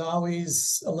industry is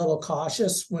always a little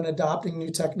cautious when adopting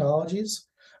new technologies.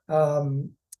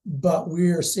 But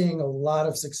we are seeing a lot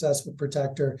of success with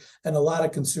Protector and a lot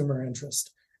of consumer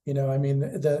interest. When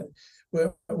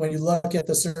you look at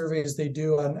the surveys they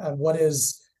do on what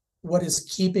is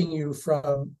keeping you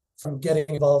from getting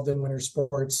involved in winter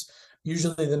sports,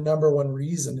 usually the number one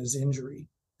reason is injury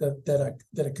that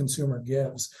a consumer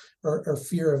gives, or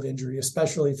fear of injury,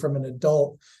 especially from an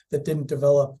adult that didn't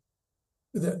develop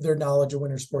their knowledge of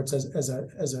winter sports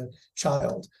as a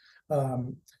child.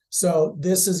 So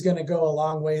this is going to go a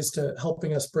long ways to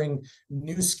helping us bring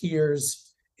new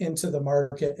skiers into the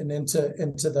market and into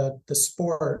the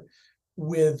sport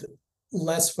with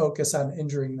less focus on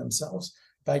injuring themselves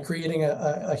by creating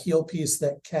a heel piece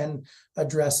that can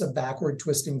address a backward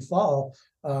twisting fall.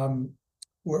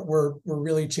 We're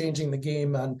really changing the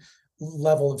game on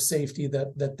level of safety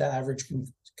that the average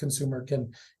consumer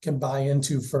can buy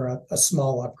into for a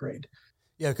small upgrade.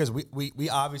 Yeah, because we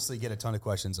obviously get a ton of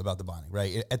questions about the binding,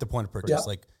 right? At the point of purchase,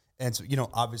 Yeah. And so,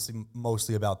 obviously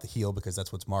mostly about the heel because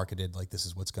that's what's marketed. Like, this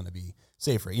is what's going to be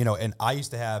safer, and I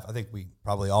used to have, I think we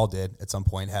probably all did at some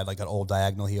point, had like an old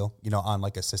diagonal heel, on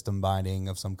like a system binding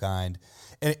of some kind.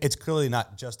 And it's clearly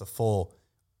not just a full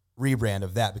rebrand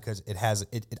of that because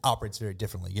it operates very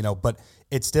differently, but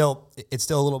it's still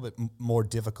a little bit more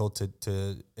difficult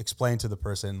to explain to the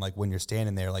person, like when you're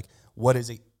standing there, like what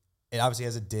is it? It obviously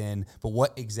has a din, but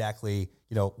what exactly,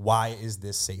 why is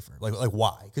this safer? Like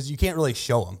why? Because you can't really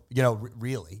show them,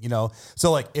 really,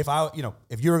 So like if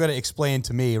you were going to explain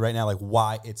to me right now, like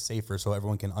why it's safer so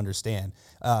everyone can understand,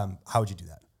 how would you do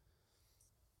that?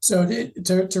 So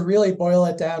to really boil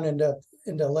it down into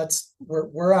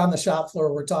we're on the shop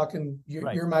floor. We're talking,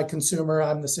 you're my consumer,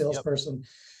 I'm the salesperson.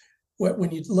 Yep.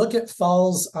 When you look at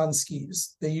falls on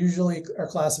skis, they usually are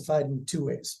classified in two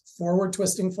ways: forward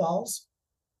twisting falls.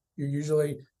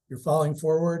 You're falling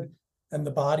forward and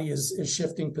the body is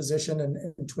shifting position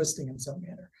and twisting in some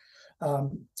manner.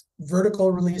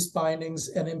 Vertical release bindings,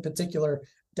 and in particular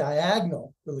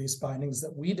diagonal release bindings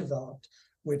that we developed,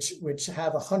 which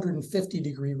have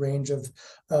 150-degree range of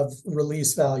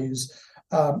release values.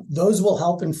 Those will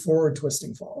help in forward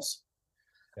twisting falls.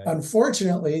 Okay.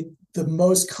 Unfortunately, the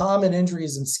most common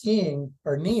injuries in skiing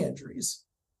are knee injuries.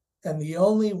 And the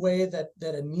only way that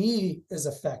a knee is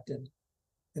affected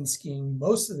in skiing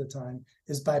most of the time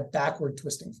is by backward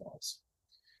twisting falls.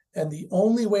 And the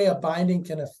only way a binding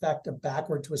can affect a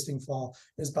backward twisting fall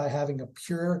is by having a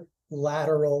pure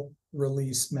lateral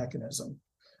release mechanism.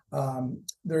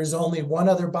 There's only one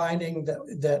other binding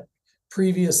that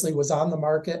previously was on the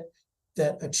market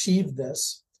that achieved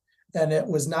this, and it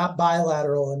was not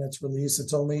bilateral in its release.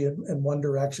 It's only in one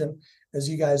direction, as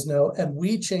you guys know. And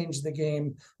we changed the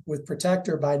game with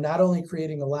Protector by not only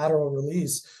creating a lateral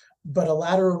release, but a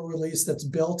lateral release that's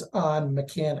built on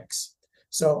mechanics.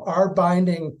 So our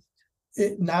binding,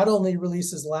 it not only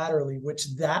releases laterally,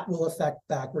 which that will affect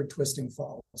backward twisting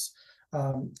falls,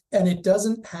 and it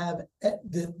doesn't have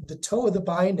the toe of the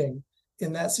binding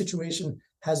in that situation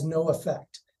has no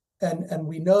effect. And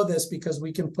we know this because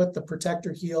we can put the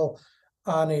Protector heel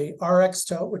on a RX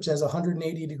toe, which has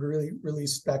 180-degree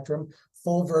release spectrum,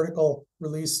 full vertical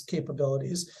release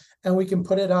capabilities, and we can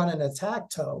put it on an attack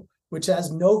toe, which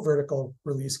has no vertical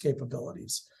release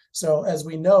capabilities. So as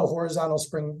we know, horizontal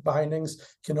spring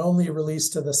bindings can only release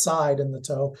to the side in the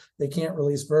toe. They can't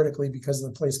release vertically because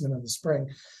of the placement of the spring.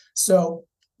 So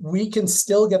we can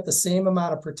still get the same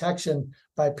amount of protection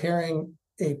by pairing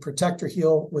a protector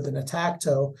heel with an attack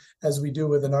toe as we do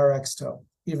with an RX toe,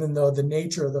 even though the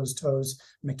nature of those toes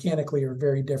mechanically are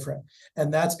very different.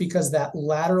 And that's because that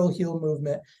lateral heel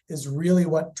movement is really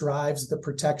what drives the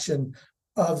protection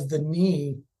of the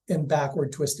knee in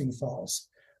backward twisting falls.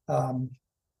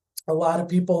 A lot of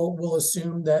people will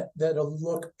assume that a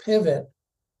Look pivot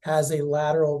has a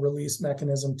lateral release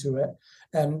mechanism to it.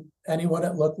 And anyone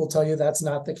at Look will tell you that's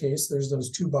not the case. There's those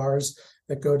two bars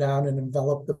that go down and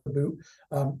envelop the boot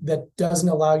that doesn't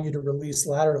allow you to release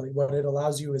laterally. What it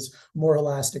allows you is more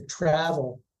elastic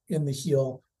travel in the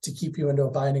heel to keep you into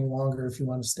a binding longer if you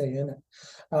want to stay in it.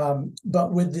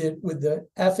 But with the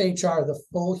FHR, the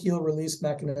full heel release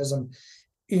mechanism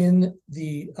in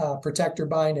the protector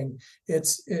binding,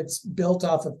 it's built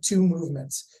off of two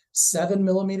movements, 7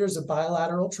 millimeters of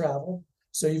bilateral travel.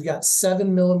 So you've got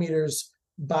 7 millimeters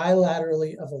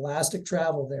bilaterally of elastic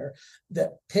travel there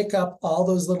that pick up all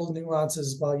those little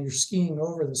nuances while you're skiing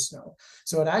over the snow.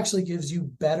 So it actually gives you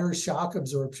better shock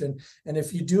absorption. And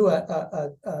if you do a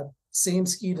same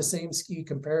ski to same ski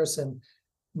comparison,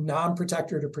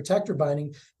 non-protector to protector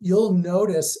binding, you'll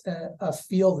notice a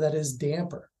feel that is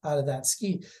damper out of that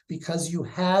ski because you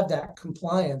have that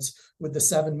compliance with the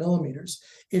 7 millimeters.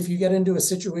 If you get into a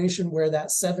situation where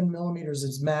that 7 millimeters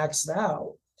is maxed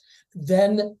out,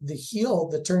 then the heel,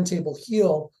 the turntable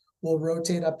heel, will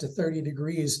rotate up to 30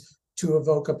 degrees to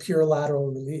evoke a pure lateral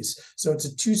release. So it's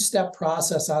a two-step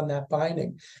process on that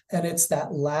binding. And it's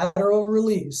that lateral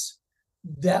release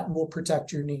that will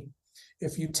protect your knee.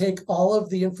 If you take all of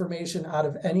the information out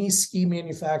of any ski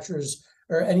manufacturer's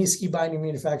or any ski binding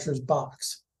manufacturer's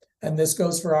box, and this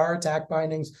goes for our attack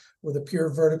bindings with a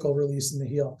pure vertical release in the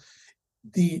heel,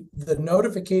 the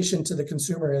notification to the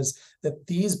consumer is that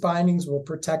these bindings will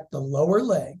protect the lower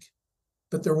leg,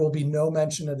 but there will be no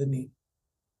mention of the knee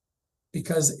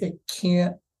because it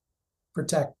can't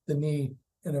protect the knee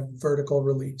in a vertical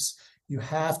release. You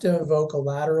have to evoke a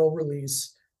lateral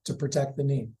release to protect the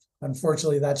knee.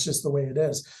 Unfortunately, that's just the way it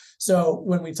is. So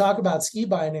when we talk about ski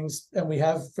bindings, and we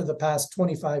have for the past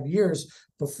 25 years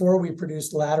before we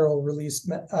produced lateral release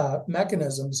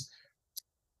mechanisms,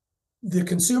 the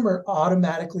consumer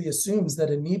automatically assumes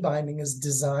that a knee binding is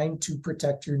designed to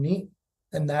protect your knee.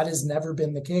 And that has never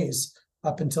been the case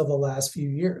up until the last few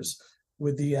years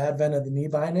with the advent of the knee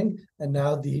binding and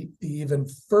now the even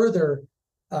further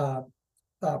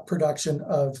production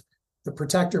of the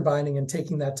protector binding and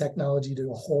taking that technology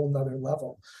to a whole nother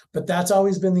level. But that's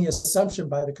always been the assumption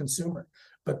by the consumer.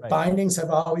 But right. Bindings have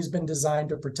always been designed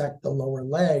to protect the lower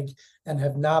leg and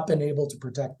have not been able to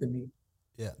protect the knee.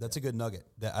 Yeah, that's a good nugget.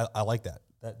 I like that.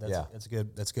 That's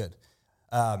good. That's good.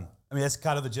 I mean, that's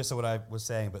kind of the gist of what I was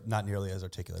saying, but not nearly as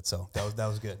articulate. So that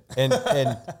was good.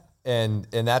 And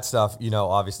that stuff, you know,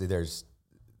 obviously there's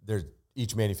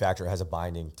each manufacturer has a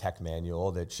binding tech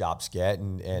manual that shops get,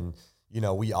 and you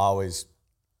know, we always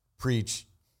preach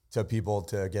to people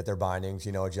to get their bindings,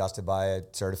 you know, adjusted by a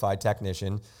certified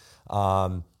technician.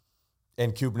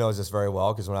 And Coup knows this very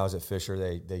well because when I was at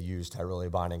Fisher, they used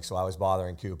Tyrolia binding. So I was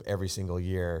bothering Coup every single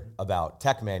year about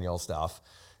tech manual stuff.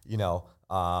 You know,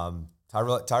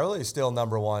 Tyrolia is still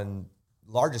number one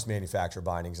largest manufacturer of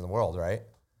bindings in the world, right?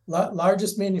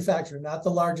 Largest manufacturer, not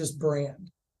the largest brand,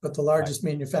 but the largest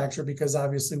manufacturer because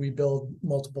obviously we build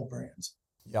multiple brands.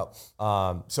 Yep.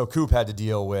 So Coup had to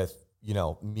deal with, you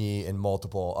know, me and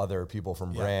multiple other people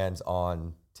from brands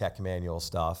on tech manual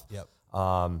stuff. Yep.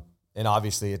 And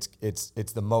obviously it's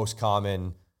the most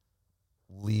common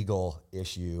legal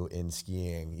issue in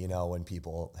skiing, you know, when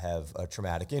people have a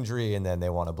traumatic injury and then they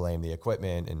want to blame the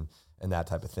equipment and that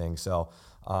type of thing. So,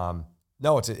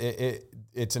 no,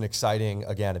 it's an exciting,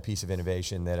 again, a piece of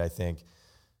innovation that I think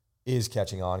is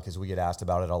catching on because we get asked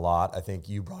about it a lot. I think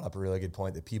you brought up a really good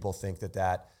point that people think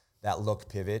that Look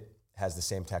pivot has the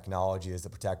same technology as the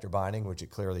protector binding, which it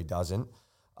clearly doesn't.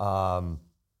 And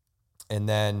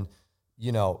then,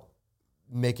 you know,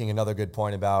 making another good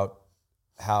point about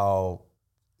how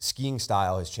skiing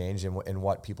style has changed and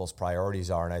what people's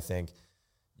priorities are. And I think,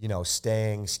 you know,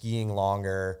 skiing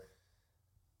longer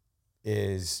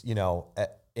is, you know,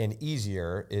 and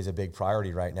easier is a big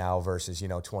priority right now versus, you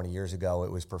know, 20 years ago,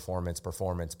 it was performance.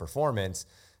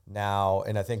 Now,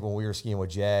 and I think when we were skiing with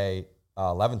Jay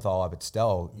Leventhal up at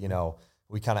Stowe, you know,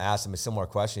 we kind of asked him a similar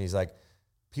question. He's like,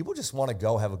 people just want to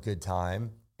go have a good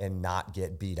time and not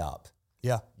get beat up.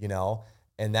 Yeah. You know,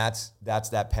 and that's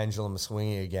that pendulum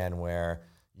swinging again where,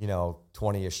 you know,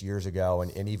 20-ish years ago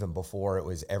and even before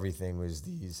everything was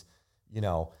these, you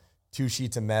know, 2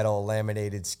 sheets of metal,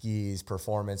 laminated skis,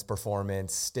 performance,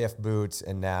 stiff boots.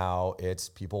 And now it's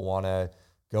people want to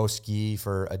go ski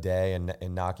for a day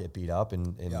and not get beat up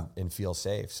and feel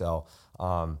safe. So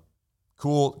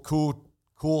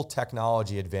cool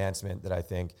technology advancement that I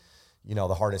think,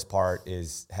 the hardest part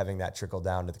is having that trickle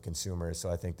down to the consumers. So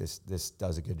I think this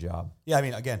does a good job. Yeah, I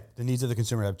mean, again, the needs of the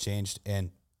consumer have changed, and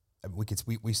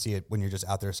we see it when you're just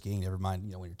out there skiing. Never mind,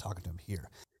 when you're talking to them here.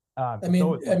 I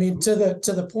mean, to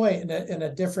the point in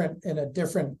a different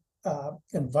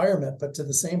environment, but to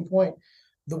the same point,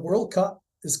 the World Cup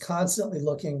is constantly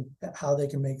looking at how they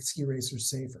can make ski racers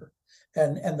safer.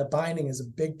 And the binding is a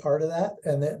big part of that.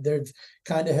 And they've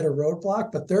kind of hit a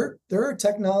roadblock, but there are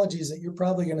technologies that you're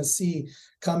probably going to see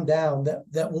come down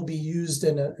that will be used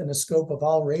in a scope of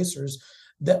all racers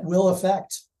that will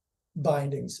affect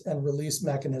bindings and release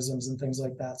mechanisms and things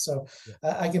like that. So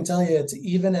I can tell you, it's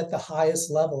even at the highest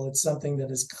level, it's something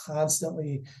that is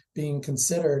constantly being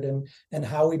considered and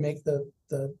how we make the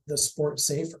sport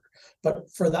safer.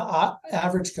 But for the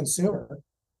average consumer,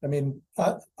 I mean,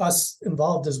 us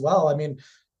involved as well. I mean,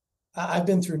 I've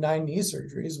been through 9 knee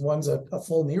surgeries. One's a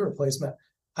full knee replacement.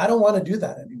 I don't want to do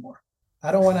that anymore.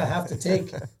 I don't want to have to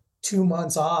take 2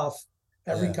 months off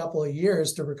every couple of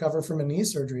years to recover from a knee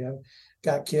surgery. I've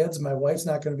got kids. My wife's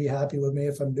not going to be happy with me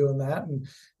if I'm doing that. And,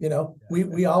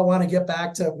 we all want to get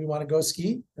back to, we want to go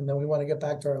ski, and then we want to get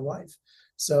back to our life.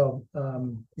 So,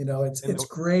 it's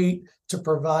great to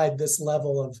provide this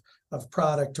level of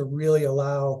product to really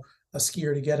allow a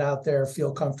skier to get out there,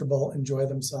 feel comfortable, enjoy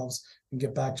themselves, and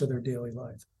get back to their daily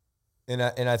life. And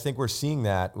I think we're seeing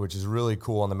that, which is really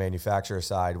cool on the manufacturer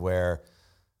side, where,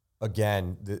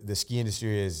 again, the ski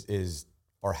industry is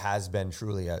or has been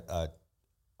truly a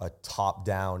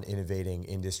top-down innovating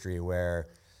industry where,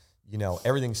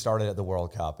 everything started at the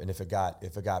World Cup. And if it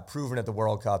got proven at the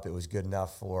World Cup, it was good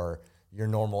enough for your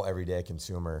normal everyday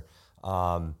consumer.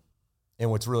 And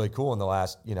what's really cool in the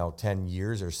last, 10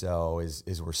 years or so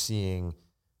is we're seeing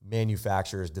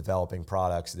manufacturers developing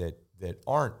products that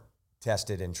aren't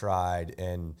tested and tried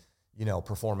and,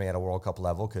 performing at a World Cup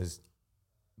level, because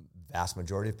vast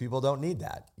majority of people don't need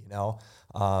that.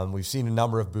 We've seen a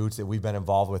number of boots that we've been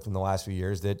involved with in the last few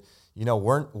years that,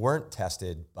 weren't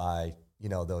tested by,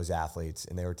 those athletes,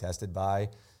 and they were tested by,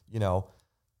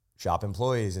 shop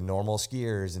employees and normal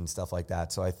skiers and stuff like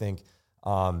that. So I think,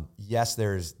 yes,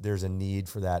 there's a need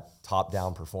for that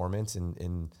top-down performance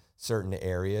in certain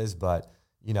areas, but,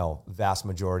 vast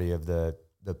majority of the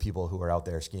people who are out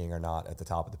there skiing are not at the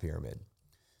top of the pyramid.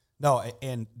 No,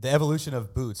 and the evolution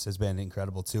of boots has been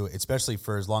incredible too, especially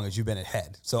for as long as you've been at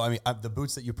Head. So, I mean, the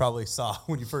boots that you probably saw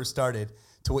when you first started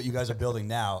to what you guys are building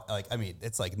now,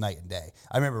 it's like night and day.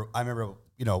 I remember,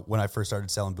 when I first started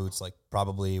selling boots, like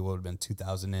probably what would have been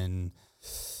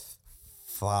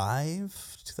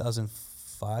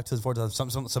 2004,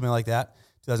 something like that,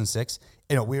 2006.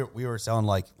 We were selling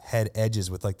like Head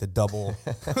edges with like the double,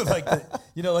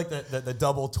 the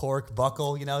double torque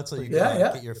buckle, so you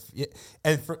get your,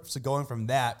 so going from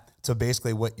that to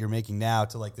basically what you're making now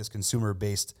to like this consumer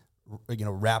based,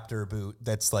 Raptor boot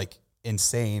that's like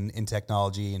insane in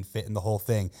technology and fit in the whole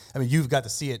thing. I mean, you've got to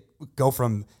see it go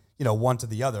from, one to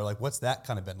the other. Like, what's that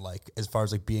kind of been like as far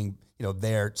as like being,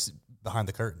 there behind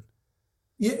the curtain?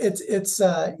 Yeah, it's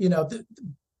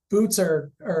boots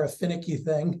are a finicky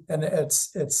thing, and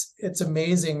it's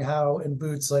amazing how in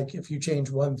boots, like if you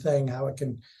change one thing, how it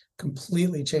can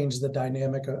completely change the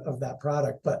dynamic of that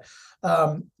product. But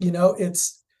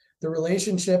it's the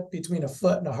relationship between a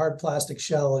foot and a hard plastic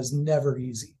shell is never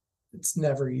easy. It's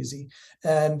never easy.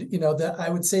 And I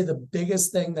would say the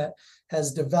biggest thing that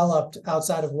has developed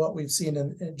outside of what we've seen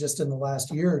in the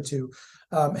last year or two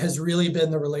has really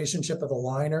been the relationship of the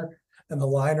liner and the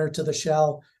liner to the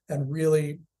shell, and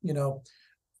really,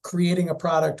 creating a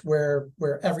product where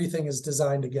everything is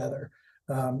designed together.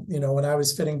 When I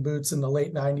was fitting boots in the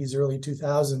late 90s, early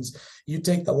 2000s, you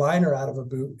take the liner out of a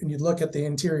boot and you look at the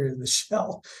interior of the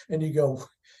shell and you go,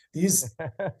 these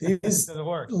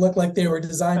look like they were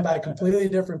designed by completely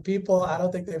different people. I don't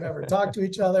think they've ever talked to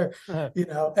each other,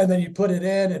 and then you put it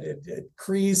in and it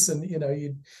crease, and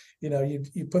you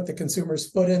put the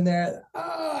consumer's foot in there.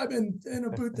 I'm in a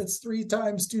boot that's 3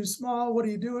 times too small. What are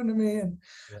you doing to me?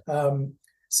 And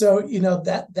so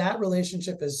that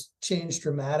relationship has changed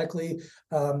dramatically.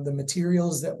 The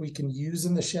materials that we can use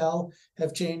in the shell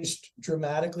have changed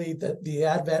dramatically. The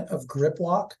advent of grip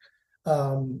walk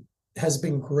has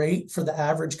been great for the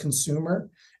average consumer.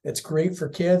 It's great for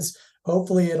kids.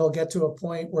 Hopefully it'll get to a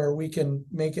point where we can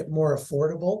make it more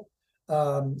affordable,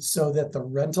 so that the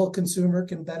rental consumer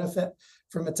can benefit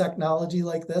from a technology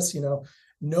like this.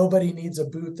 Nobody needs a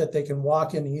boot that they can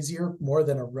walk in easier more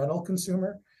than a rental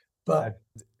consumer. But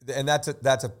And that's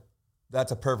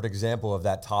a perfect example of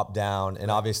that top down. And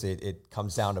obviously it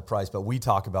comes down to price, but we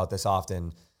talk about this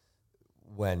often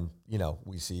when,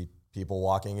 we see people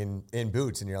walking in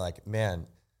boots and you're like, man,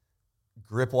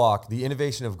 grip walk, the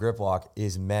innovation of grip walk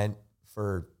is meant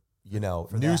for, new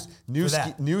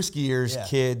skiers,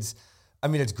 kids. I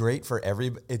mean, it's great for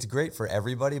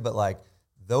everybody, but like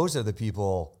those are the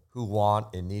people who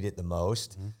want and need it the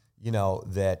most,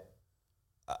 that's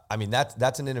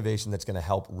an innovation that's going to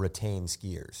help retain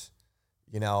skiers,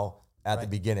 at the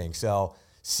beginning. So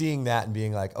seeing that and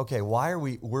being like, okay, why are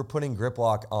we're putting grip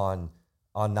lock on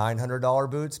 $900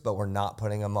 boots, but we're not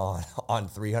putting them on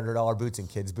 $300 boots and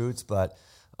kids boots. But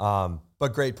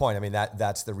great point. I mean,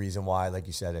 that's the reason why, like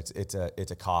you said, it's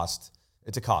a cost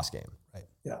game. Right.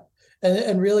 Yeah.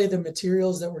 And really the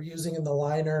materials that we're using in the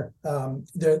liner,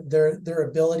 their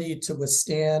ability to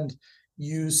withstand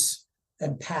use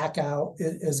and pack out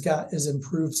is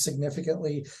improved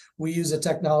significantly. We use a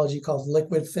technology called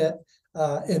liquid fit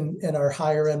in our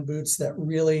higher end boots that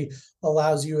really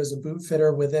allows you as a boot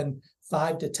fitter within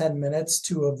 5 to 10 minutes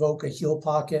to evoke a heel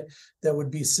pocket that would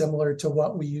be similar to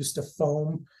what we used to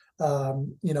foam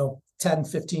 10,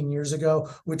 15 years ago,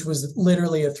 which was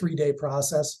literally a 3-day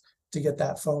process to get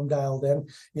that foam dialed in.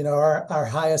 Our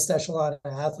highest echelon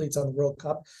athletes on the World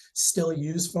Cup still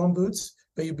use foam boots,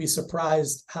 but you'd be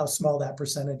surprised how small that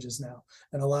percentage is now.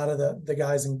 And a lot of the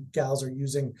guys and gals are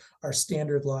using our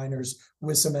standard liners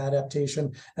with some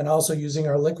adaptation and also using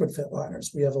our liquid fit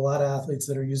liners. We have a lot of athletes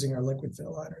that are using our liquid fit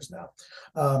liners now.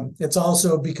 It's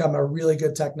also become a really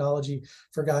good technology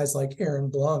for guys like Aaron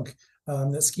Blunk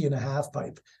that ski in a half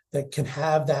pipe that can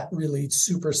have that really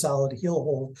super solid heel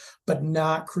hold, but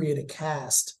not create a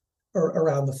cast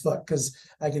around the foot. Because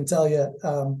I can tell you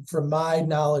from my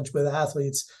knowledge with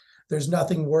athletes, there's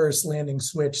nothing worse landing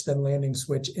switch than landing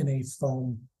switch in a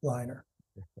foam liner.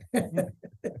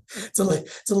 It's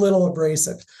a little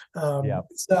abrasive.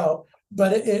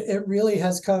 But it really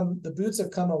has come, the boots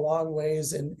have come a long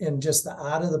ways in just the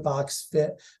out of the box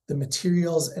fit, the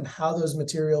materials and how those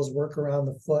materials work around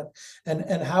the foot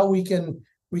and how we can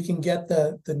get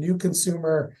the new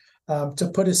consumer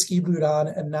to put a ski boot on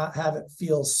and not have it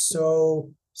feel so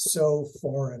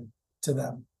foreign to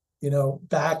them.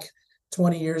 Back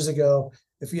 20 years ago,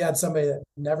 if you had somebody that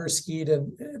never skied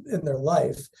in their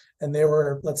life and they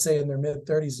were, let's say, in their mid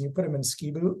 30s and you put them in a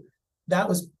ski boot, that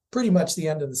was pretty much the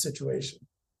end of the situation.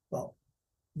 Well,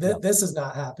 this is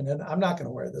not happening. I'm not going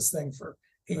to wear this thing for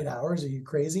 8 hours. Are you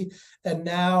crazy? And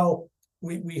now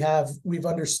we've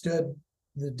understood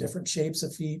the different shapes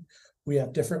of feet. We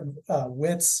have different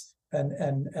widths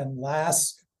and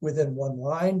lasts within one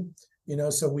line.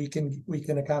 So we can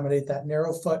accommodate that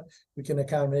narrow foot, we can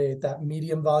accommodate that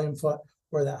medium volume foot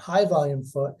or that high volume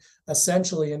foot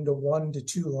essentially into 1 to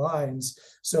 2 lines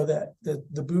so that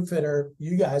the boot fitter,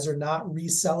 you guys are not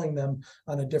reselling them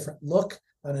on a different look,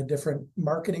 on a different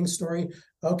marketing story.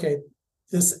 Okay,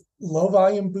 this low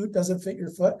volume boot doesn't fit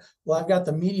your foot. Well, I've got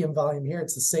the medium volume here.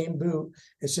 It's the same boot.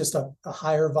 It's just a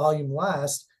higher volume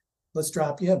last. Let's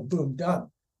drop you in, boom, done.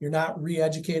 You're not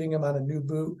re-educating them on a new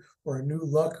boot or a new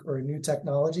look or a new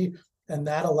technology. And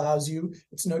that allows you,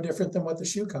 it's no different than what the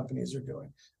shoe companies are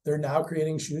doing. They're now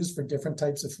creating shoes for different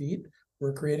types of feet.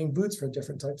 We're creating boots for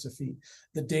different types of feet.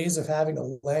 The days of having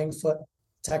a Lang foot,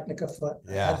 Technica foot,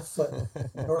 head foot,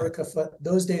 Nordica foot,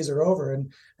 those days are over.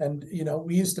 And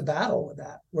we used to battle with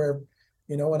that where,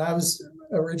 when I was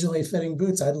originally fitting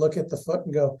boots, I'd look at the foot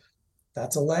and go,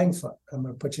 that's a Lang foot. I'm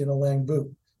going to put you in a Lang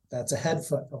boot. That's a head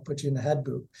foot. I'll put you in a head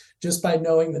boot. Just by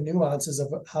knowing the nuances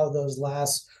of how those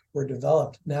lasts were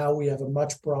developed. Now we have a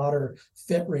much broader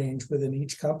fit range within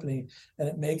each company, and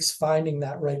it makes finding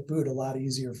that right boot a lot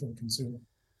easier for the consumer.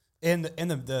 And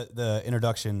the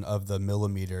introduction of the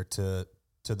millimeter to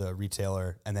the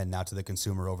retailer and then now to the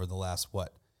consumer over the last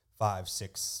 5,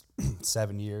 6,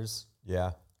 7 years.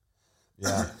 Yeah.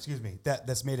 Excuse me.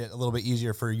 That's made it a little bit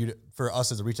easier for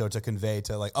us as a retailer to convey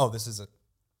to like, oh, this is a,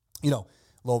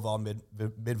 low volume,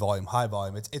 mid volume, high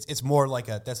volume. It's more like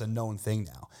that's a known thing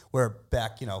now. Where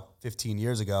back, 15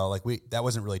 years ago, like that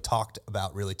wasn't really talked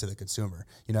about really to the consumer.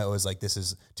 It was like, this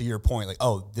is, to your point, like,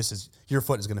 oh, this is, your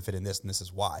foot is going to fit in this and this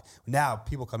is why. Now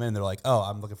people come in and they're like, oh,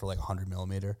 I'm looking for like 100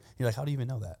 millimeter. You're like, how do you even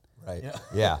know that? Right.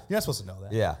 Yeah. You're not supposed to know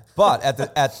that. Yeah. But at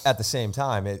the same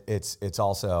time, it's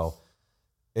also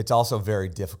very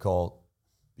difficult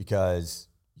because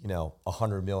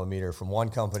 100 millimeter from one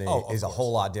company is a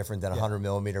whole lot different than 100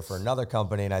 millimeter for another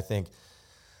company. And I think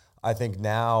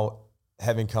now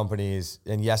having companies,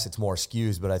 and yes, it's more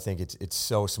SKUs, but I think it's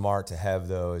so smart to have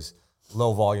those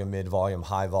low volume, mid volume,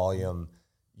 high volume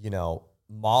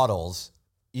models,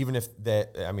 even if they,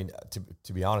 I mean,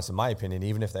 to be honest, in my opinion,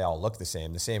 even if they all look the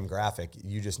same graphic,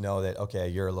 you just know that, okay,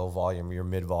 you're low volume, you're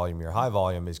mid volume, your high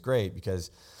volume is great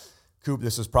because Coup,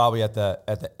 this was probably at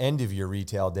the end of your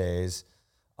retail days.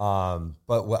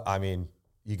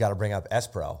 You got to bring up S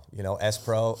Pro.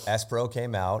 S Pro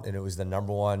came out and it was the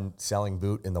number one selling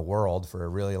boot in the world for a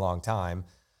really long time.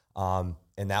 And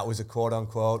that was a quote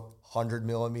unquote 100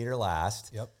 millimeter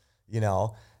last. Yep.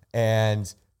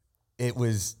 And it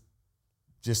was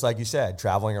just like you said,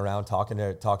 traveling around talking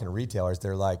to retailers.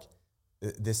 They're like,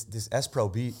 this S Pro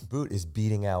boot is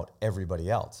beating out everybody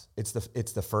else. It's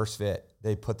the first fit.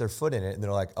 They put their foot in it and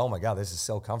they're like, oh my God, this is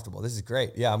so comfortable. This is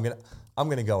great. Yeah, I'm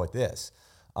gonna go with this.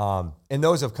 And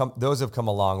those have come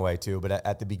a long way too. But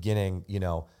at the beginning,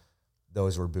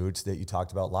 those were boots that you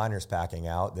talked about liners packing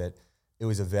out, that it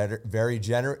was a very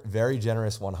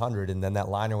generous 100, and then that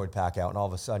liner would pack out, and all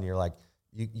of a sudden you're like,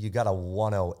 you got a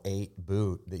 108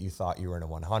 boot that you thought you were in a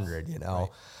 100,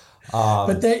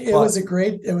 Right. It was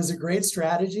a great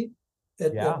strategy.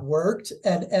 It worked,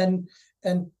 and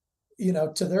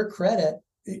to their credit,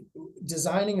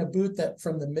 designing a boot that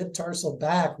from the mid-tarsal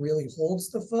back really holds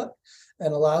the foot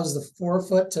and allows the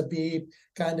forefoot to be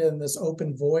kind of in this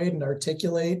open void and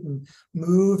articulate and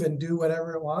move and do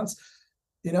whatever it wants.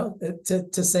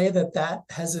 To say that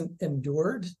hasn't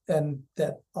endured, and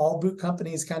that all boot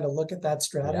companies kind of look at that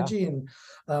strategy. And,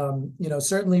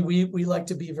 certainly we like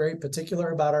to be very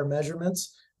particular about our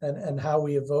measurements and how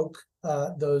we evoke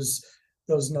those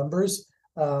numbers.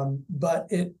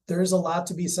 But there's a lot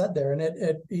to be said there. And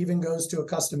it even goes to a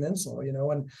custom insole.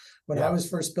 When I was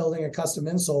first building a custom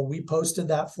insole, we posted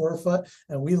that forefoot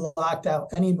and we locked out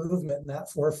any movement in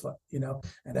that forefoot,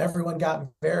 and everyone got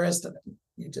embarrassed, and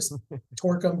you just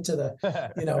torque them to the,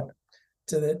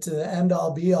 to the end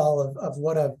all be all of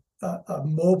what a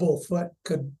mobile foot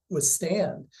could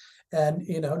withstand. And,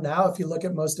 now if you look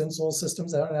at most insole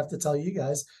systems, I don't have to tell you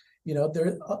guys,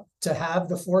 to have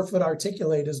the forefoot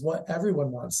articulate is what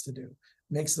everyone wants to do.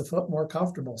 Makes the foot more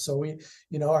comfortable. So we,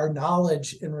 our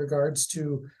knowledge in regards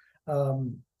to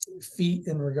feet,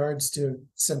 in regards to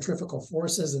centrifugal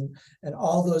forces and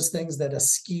all those things that a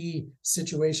ski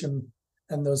situation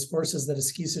and those forces that a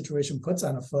ski situation puts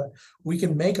on a foot, we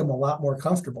can make them a lot more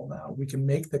comfortable now. We can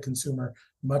make the consumer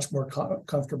much more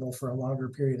comfortable for a longer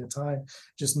period of time,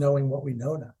 just knowing what we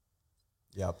know now.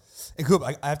 Yep. And Coup,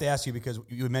 I have to ask you, because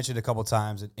you mentioned a couple of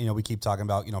times that, we keep talking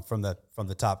about, from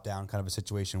the top down kind of a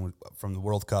situation from the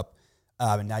World Cup.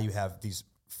 And now you have these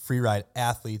free ride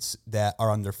athletes that are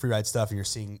on their free ride stuff, and you're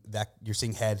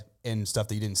seeing head and stuff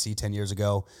that you didn't see 10 years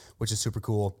ago, which is super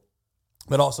cool.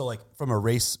 But also, like, from a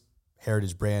race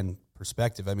heritage brand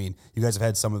perspective, I mean, you guys have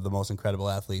had some of the most incredible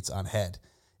athletes on head,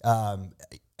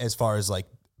 as far as like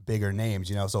bigger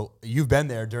names, so you've been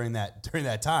there during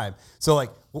that time. So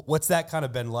like, what's that kind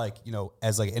of been like,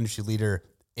 as like an industry leader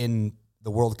in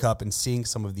the World Cup and seeing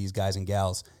some of these guys and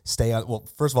gals stay on, well,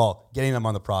 first of all, getting them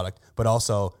on the product, but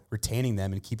also retaining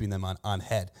them and keeping them on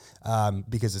head,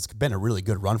 because it's been a really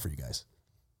good run for you guys.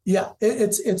 Yeah,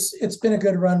 it's been a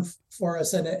good run for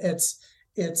us, and it's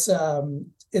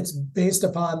based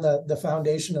upon the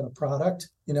foundation of the product.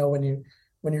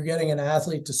 When you're getting an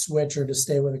athlete to switch or to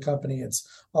stay with a company, it's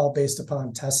all based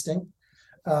upon testing.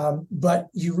 But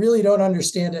you really don't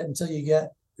understand it until you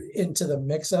get into the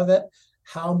mix of it,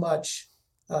 how much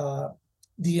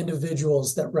the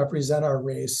individuals that represent our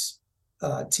race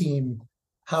team,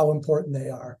 how important they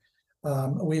are.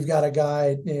 We've got a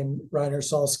guy named Rainer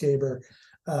Salzgeber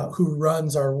who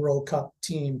runs our World Cup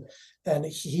team, and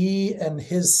he and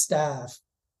his staff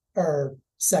are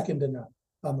second to none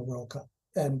on the World Cup.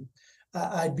 And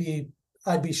I'd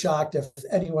be shocked if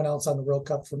anyone else on the World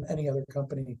Cup from any other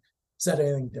company said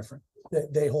anything different.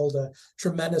 They hold a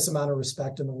tremendous amount of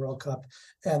respect in the World Cup,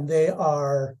 and they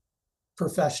are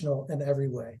professional in every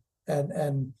way.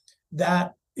 And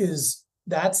that's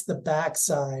the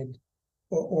backside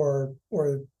or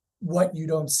what you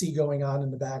don't see going on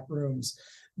in the back rooms,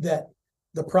 that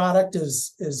the product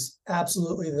is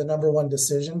absolutely the number one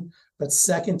decision. But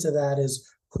second to that is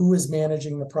who is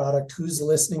managing the product, who's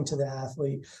listening to the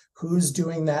athlete, who's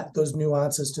doing those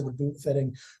nuances to the boot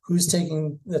fitting, who's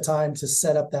taking the time to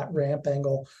set up that ramp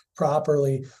angle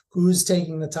properly, who's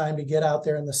taking the time to get out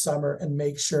there in the summer and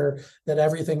make sure that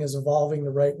everything is evolving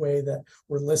the right way, that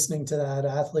we're listening to that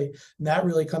athlete. And that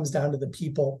really comes down to the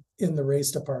people in the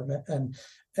race department.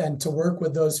 And to work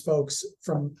with those folks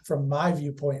from my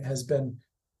viewpoint has been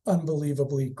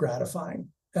unbelievably gratifying.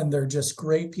 And they're just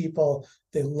great people.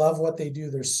 They love what they do.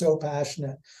 They're so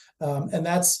passionate. And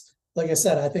that's, like I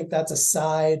said, I think that's a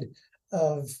side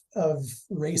of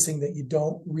racing that you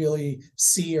don't really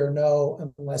see or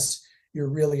know unless you're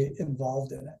really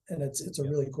involved in it. And it's a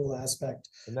really cool aspect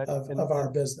of our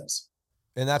business.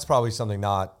 And that's probably something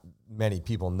not many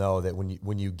people know, that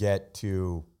when you get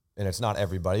to, and it's not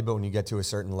everybody, but when you get to a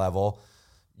certain level,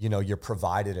 you know, you're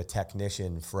provided a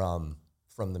technician from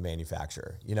the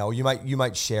manufacturer. You know, you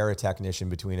might share a technician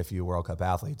between a few World Cup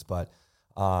athletes, but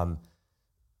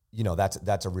you know,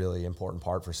 that's a really important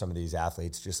part for some of these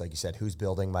athletes. Just like you said, who's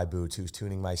building my boots, who's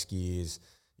tuning my skis,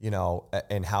 you know,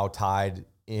 and how tied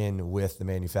in with the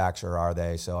manufacturer are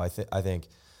they? So I think,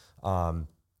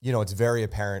 you know, it's very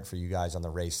apparent for you guys on the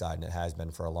race side, and it has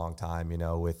been for a long time, you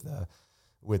know, with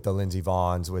the Lindsey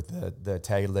Vonns, with the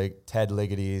Ted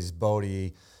Liggettys,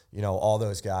 Bodie, you know, all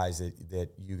those guys that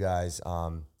you guys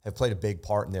have played a big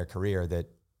part in their career, that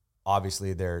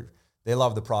obviously they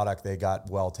love the product, they got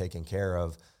well taken care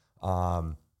of.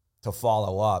 To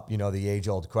follow up, you know, the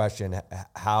age-old question,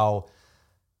 how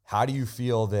do you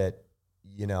feel that,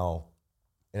 you know,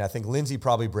 and I think Lindsay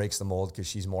probably breaks the mold because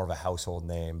she's more of a household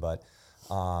name, but,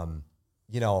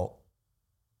 you know,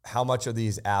 how much are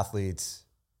these athletes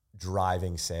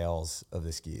driving sales of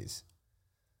the skis?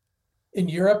 In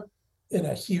Europe, in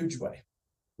a huge way.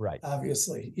 Right.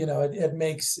 Obviously, you know, it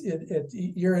makes it,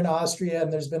 you're in Austria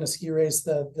and there's been a ski race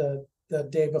the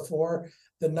day before.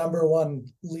 The number one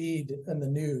lead in the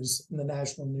news, in the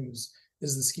national news,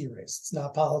 is the ski race. It's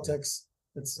not politics.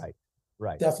 It's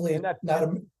right. Definitely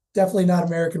definitely not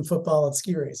American football at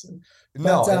ski racing.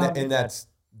 No, and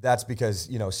that's because,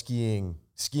 you know, skiing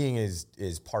is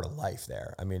part of life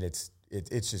there. I mean, it's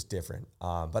just different.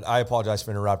 But I apologize for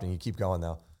interrupting. You keep going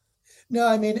though. No,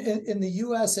 I mean, in the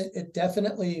U.S., it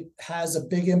definitely has a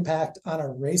big impact on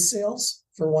our race sales,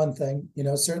 for one thing. You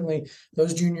know, certainly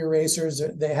those junior racers,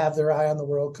 they have their eye on the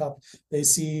World Cup. They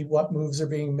see what moves are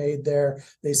being made there.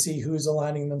 They see who's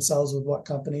aligning themselves with what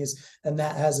companies, and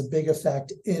that has a big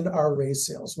effect in our race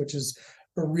sales, which is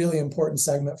a really important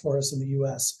segment for us in the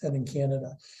U.S. and in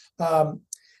Canada.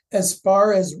 As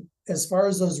far as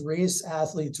those race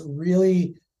athletes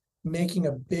really making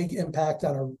a big impact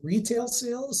on our retail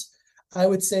sales, I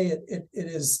would say it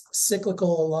is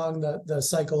cyclical along the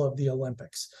cycle of the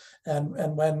Olympics.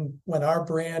 And when our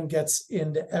brand gets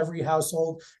into every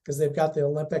household, because they've got the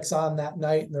Olympics on that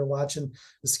night and they're watching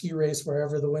the ski race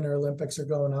wherever the Winter Olympics are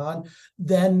going on,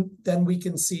 then we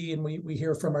can see, and we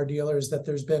hear from our dealers that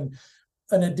there's been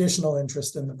an additional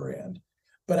interest in the brand.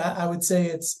 But I would say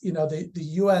it's, you know, the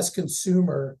US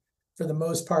consumer, for the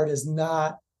most part, is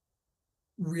not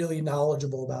really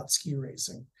knowledgeable about ski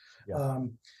racing. Yeah.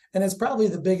 And it's probably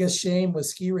the biggest shame with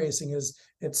ski racing is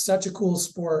it's such a cool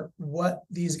sport. What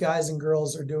these guys and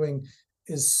girls are doing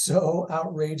is so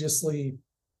outrageously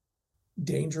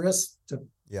dangerous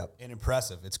and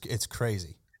impressive. It's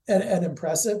crazy and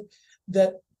impressive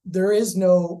that there is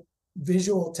no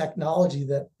visual technology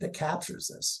that captures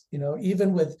this. You know,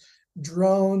 even with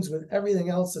drones, with everything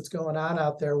else that's going on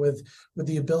out there, with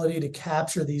the ability to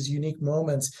capture these unique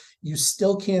moments, you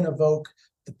still can't evoke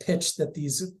the pitch that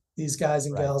these guys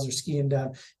and gals are skiing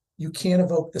down. You can't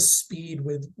evoke the speed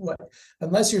with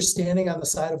unless you're standing on the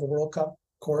side of a World Cup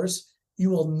course,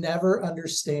 you will never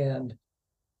understand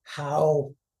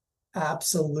how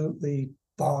absolutely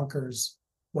bonkers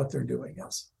what they're doing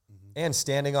is. And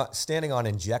standing on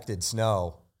injected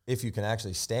snow, if you can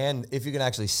actually stand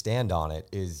on it,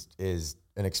 is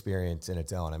an experience in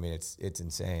its own. I mean, it's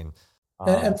insane.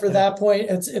 And for that point,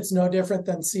 it's no different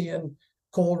than seeing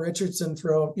Cole Richardson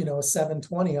throw, you know, a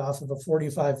 720 off of a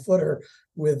 45 footer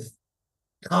with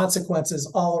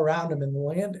consequences all around him in the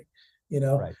landing. You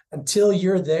know, until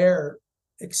you're there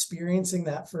experiencing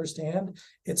that firsthand,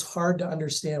 it's hard to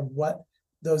understand what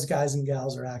those guys and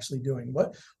gals are actually doing.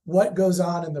 What goes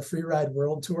on in the Freeride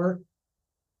World Tour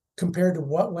compared to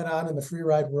what went on in the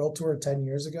Freeride World Tour 10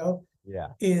 years ago. Yeah.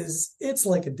 It's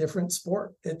like a different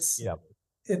sport. It's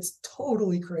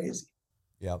totally crazy.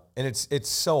 Yep. And it's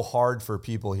so hard for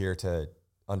people here to,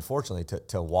 unfortunately,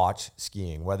 to watch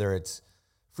skiing, whether it's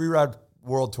Freeride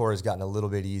World Tour has gotten a little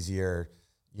bit easier,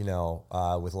 you know,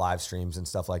 with live streams and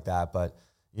stuff like that. But,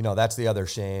 you know, that's the other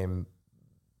shame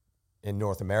in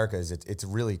North America is it's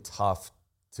really tough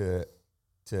to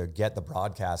get the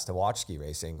broadcast to watch ski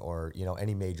racing or, you know,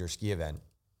 any major ski event.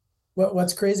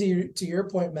 What's crazy to your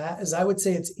point, Matt, is I would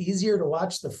say it's easier to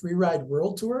watch the Freeride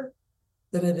World Tour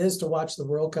than it is to watch the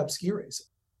World Cup ski racing.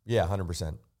 Yeah,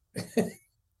 100%.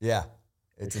 Yeah,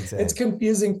 it's insane. It's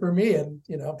confusing for me, and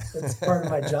you know, it's part of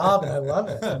my job, and I love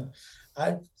it.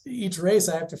 And each race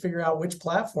I have to figure out which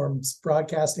platform's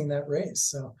broadcasting that race.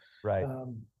 So,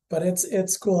 but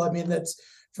it's cool. I mean, that's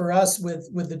for us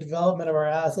with the development of our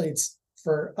athletes.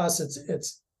 For us,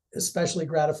 it's especially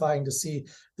gratifying to see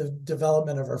the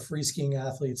development of our free skiing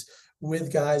athletes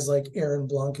with guys like Aaron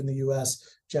Blunk in the US,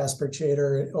 Jasper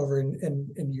Chater over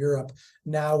in Europe,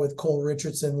 now with Cole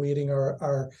Richardson leading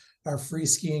our free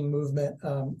skiing movement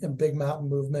and big mountain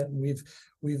movement. And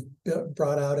we've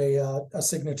brought out a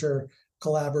signature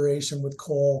collaboration with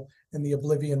Cole in the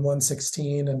Oblivion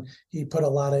 116, and he put a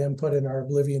lot of input in our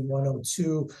Oblivion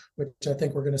 102, which I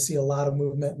think we're going to see a lot of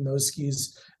movement in those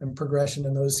skis and progression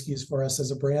in those skis for us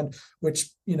as a brand, which,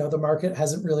 you know, the market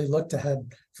hasn't really looked ahead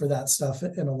for that stuff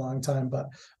in a long time. But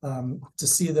to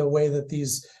see the way that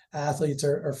these athletes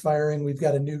are firing, we've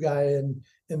got a new guy in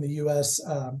the US,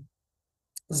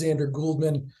 Xander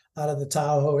Gouldman out of the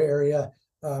Tahoe area.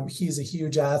 He's a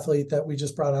huge athlete that we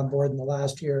just brought on board in the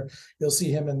last year. You'll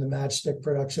see him in the Matchstick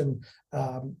Production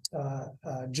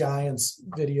Giants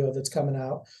video that's coming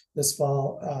out this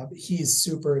fall. He's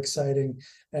super exciting,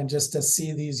 and just to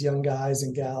see these young guys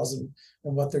and gals and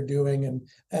what they're doing,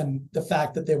 and the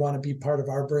fact that they want to be part of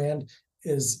our brand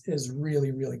is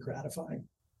really, really gratifying.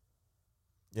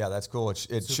 Yeah, that's cool. It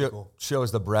Cool.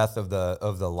 shows the breadth of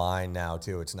the line now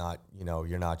too. It's not, you know,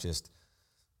 you're not just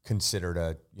considered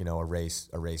a race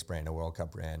brand, a World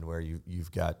Cup brand, where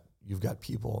you've got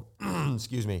people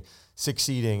excuse me,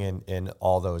 succeeding in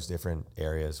all those different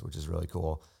areas, which is really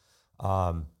cool.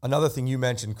 Another thing you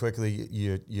mentioned quickly,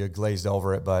 you glazed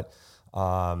over it, but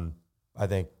I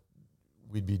think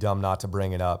we'd be dumb not to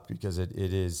bring it up because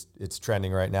it's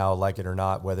trending right now, like it or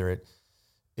not, whether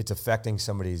it's affecting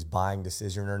somebody's buying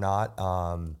decision or not,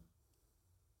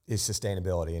 is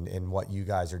sustainability and what you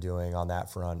guys are doing on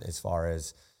that front as far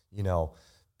as, you know,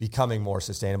 becoming more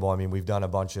sustainable. I mean, we've done a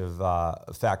bunch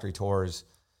of factory tours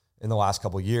in the last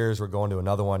couple of years. We're going to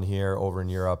another one here over in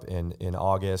Europe in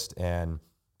August, and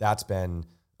that's been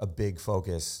a big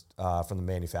focus from the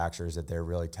manufacturers, that they're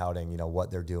really touting, you know, what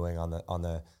they're doing on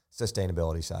the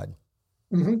sustainability side.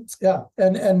 Mm-hmm. Yeah,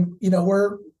 and you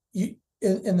know,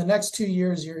 in the next 2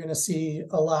 years, you're going to see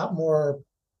a lot more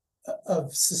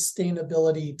of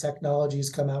sustainability technologies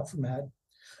come out from HED,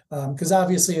 because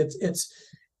obviously it's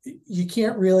you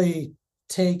can't really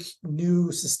take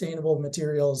new sustainable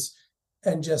materials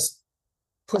and just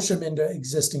push them into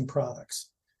existing products.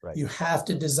 Right. You have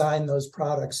to design those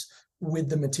products with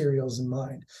the materials in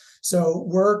mind. So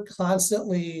we're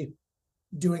constantly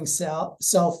doing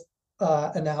self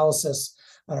analysis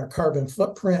on our carbon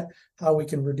footprint, how we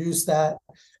can reduce that.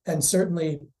 And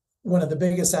certainly one of the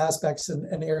biggest aspects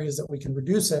and areas that we can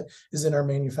reduce it is in our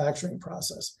manufacturing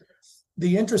process.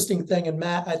 The interesting thing, and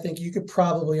Matt, I think you could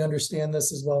probably understand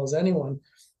this as well as anyone,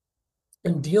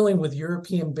 in dealing with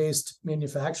European-based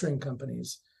manufacturing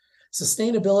companies,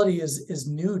 sustainability is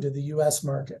new to the US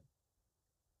market,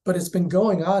 but it's been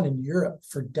going on in Europe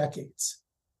for decades.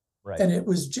 Right. And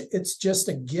it's just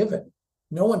a given.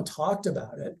 No one talked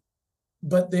about it,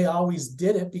 but they always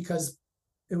did it because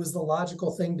it was the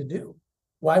logical thing to do.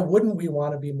 Why wouldn't we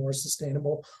want to be more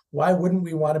sustainable? Why wouldn't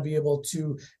we want to be able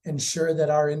to ensure that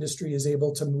our industry is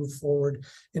able to move forward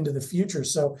into the future?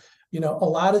 So, you know, a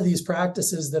lot of these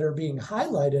practices that are being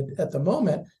highlighted at the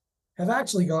moment have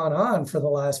actually gone on for the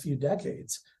last few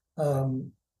decades,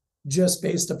 just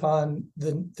based upon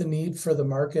the need for the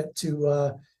market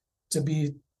to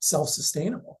be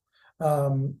self-sustainable,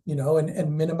 you know,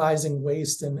 and minimizing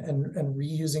waste and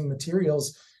reusing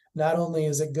materials. Not only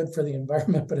is it good for the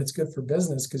environment, but it's good for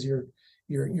business because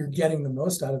you're getting the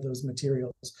most out of those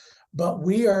materials. But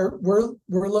we're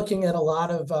looking at a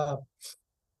lot of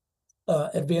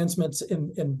advancements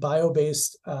in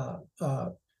bio-based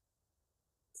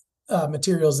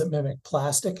materials that mimic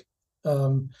plastic,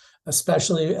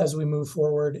 especially as we move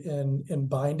forward in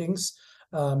bindings.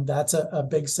 That's a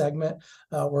big segment.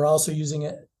 We're also using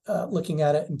it, looking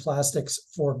at it in plastics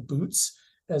for boots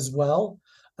as well.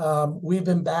 We've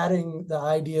been batting the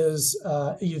ideas.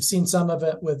 You've seen some of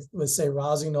it with say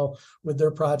Rossignol with their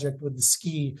project with the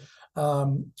ski.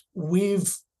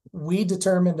 We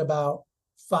determined about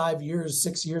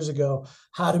 6 years ago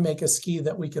how to make a ski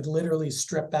that we could literally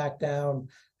strip back down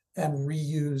and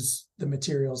reuse the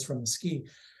materials from the ski.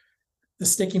 The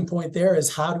sticking point there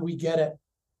is, how do we get it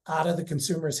out of the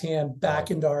consumer's hand back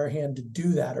into our hand to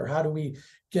do that? Or how do we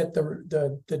get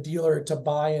the dealer to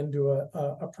buy into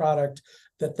a product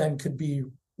that then could be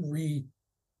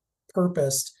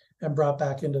repurposed and brought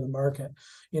back into the market?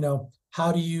 You know,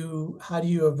 how do you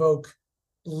evoke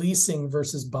leasing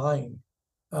versus buying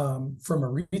from a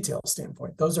retail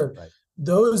standpoint? Those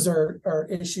are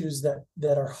issues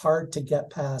that are hard to get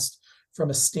past from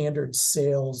a standard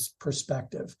sales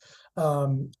perspective.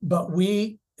 But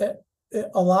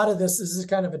a lot of this is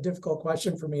kind of a difficult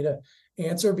question for me to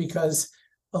answer, because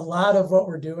a lot of what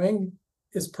we're doing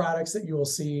is products that you will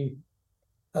see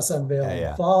us unveil in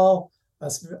Yeah. the fall,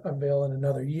 us unveil in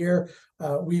another year.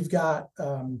 We've got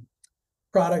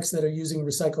products that are using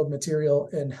recycled material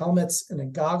in helmets and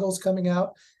in goggles coming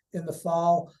out in the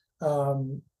fall.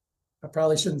 I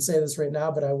probably shouldn't say this right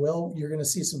now, but I will. You're going to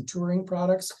see some touring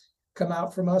products come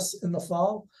out from us in the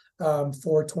fall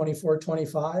for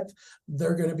 24-25.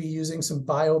 They're going to be using some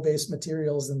bio-based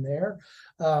materials in there.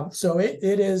 So I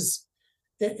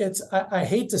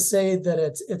hate to say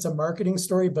that it's a marketing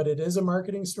story, but it is a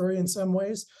marketing story in some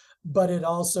ways, but it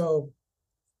also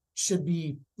should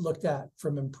be looked at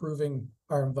from improving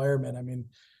our environment. I mean,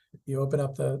 you open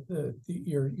up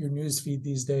your news feed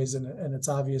these days and it's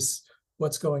obvious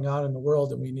what's going on in the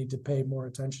world, and we need to pay more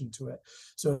attention to it.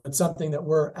 So it's something that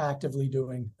we're actively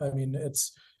doing. I mean,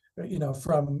 it's,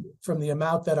 from the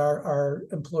amount that our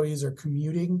employees are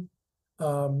commuting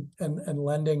and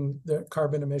lending their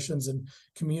carbon emissions and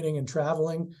commuting and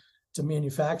traveling, to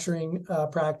manufacturing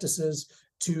practices,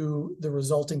 to the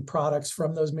resulting products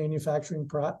from those manufacturing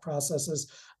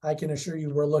processes. I can assure you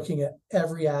we're looking at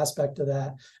every aspect of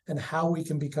that and how we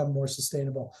can become more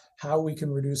sustainable, how we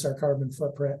can reduce our carbon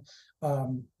footprint,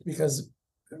 because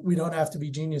we don't have to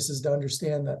be geniuses to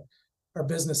understand that our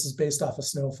business is based off of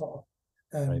snowfall.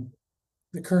 And Right.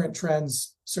 The current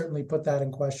trends certainly put that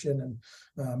in question.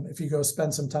 And if you go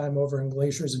spend some time over in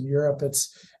glaciers in Europe,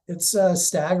 it's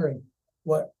staggering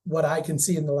what I can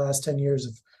see in the last 10 years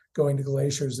of going to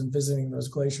glaciers and visiting those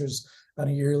glaciers on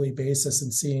a yearly basis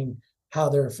and seeing how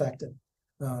they're affected.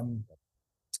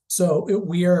 So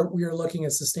we are looking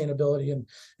at sustainability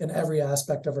in every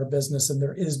aspect of our business, and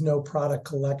there is no product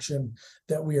collection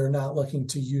that we are not looking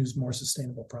to use more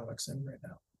sustainable products in right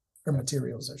now, or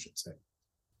materials, I should say.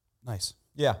 Nice.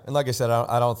 Yeah, and like I said,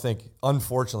 I don't think,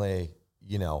 unfortunately,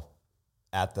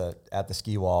 at the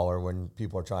ski wall or when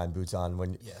people are trying boots on,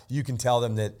 when you can tell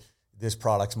them that this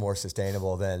product's more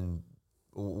sustainable than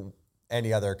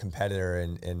any other competitor,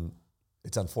 and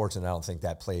it's unfortunate. I don't think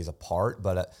that plays a part,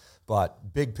 but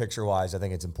big picture wise, I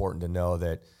think it's important to know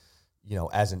that,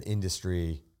 as an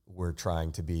industry, we're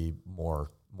trying to be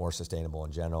more sustainable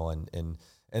in general. And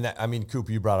that, I mean, Coup,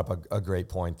 you brought up a great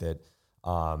point that,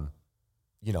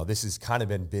 this has kind of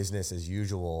been business as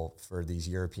usual for these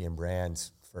European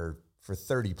brands for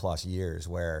 30 plus years,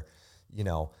 where,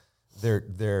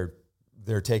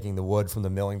 they're taking the wood from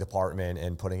the milling department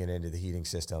and putting it into the heating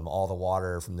system. All the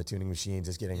water from the tuning machines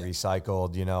is getting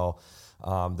recycled,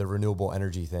 the renewable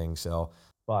energy thing. So,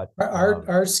 but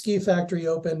our ski factory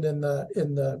opened in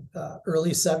the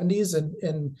early 70s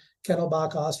in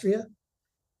Kettelbach, Austria.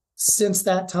 Since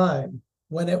that time,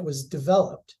 when it was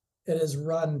developed, it has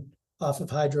run off of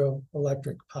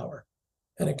hydroelectric power,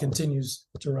 and it continues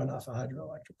to run off of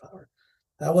hydroelectric power.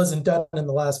 That wasn't done in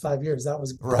the last 5 years. That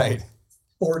was right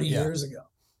 40 years ago,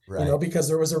 right. Because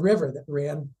there was a river that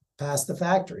ran past the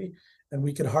factory, and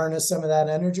we could harness some of that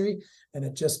energy, and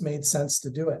it just made sense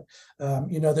to do it.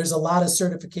 There's a lot of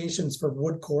certifications for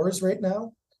wood cores right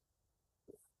now.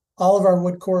 All of our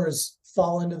wood cores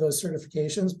fall into those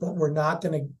certifications, but we're not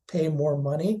going to pay more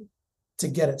money to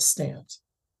get it stamped.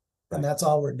 And that's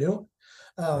all we're doing.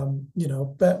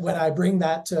 But when I bring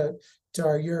that to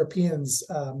our Europeans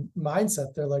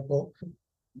mindset, they're like, well,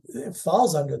 it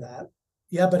falls under that.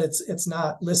 Yeah, but it's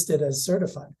not listed as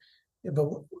certified. Yeah, but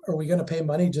are we going to pay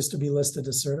money just to be listed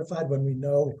as certified when we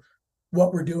know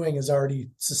what we're doing is already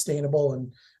sustainable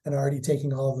and already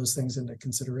taking all of those things into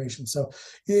consideration? So,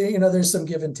 there's some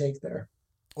give and take there.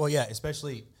 Well, yeah,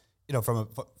 especially,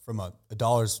 from a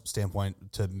dollars standpoint,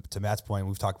 to Matt's point,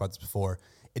 we've talked about this before,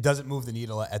 it doesn't move the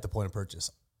needle at the point of purchase.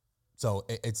 So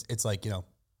it's like,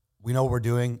 we know what we're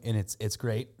doing, and it's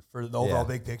great for the overall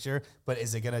big picture, but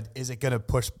is it gonna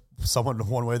push someone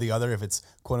one way or the other if it's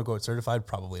quote unquote certified?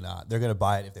 Probably not. They're gonna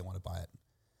buy it if they want to buy it.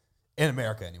 In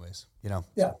America anyways, Yeah.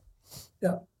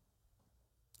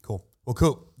 Cool. Well,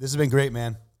 cool. This has been great,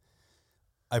 man.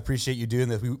 I appreciate you doing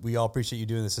this. We all appreciate you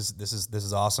doing this. This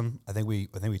is awesome. I think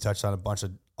we touched on a bunch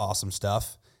of awesome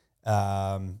stuff.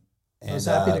 I was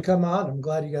happy to come on. I'm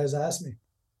glad you guys asked me.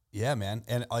 Yeah, man.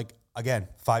 And again,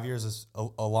 5 years is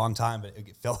a long time, but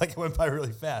it felt like it went by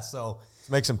really fast. So let's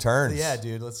make some turns. Yeah,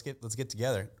 dude. Let's get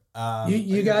together.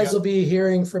 You guys will be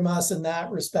hearing from us in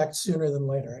that respect sooner than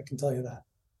later. I can tell you that.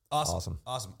 Awesome.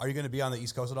 Are you going to be on the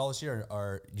East Coast at all this year,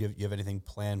 or do you have anything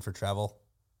planned for travel?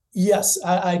 Yes,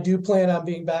 I do plan on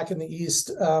being back in the East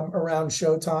around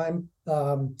showtime.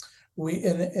 We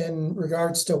in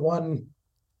regards to one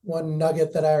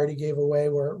nugget that I already gave away,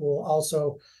 where we'll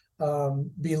also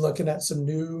be looking at some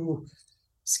new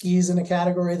skis in a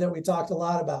category that we talked a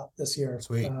lot about this year.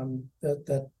 Sweet.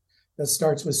 That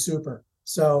starts with super.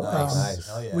 So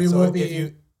nice. we So will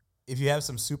be. if you have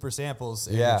some super samples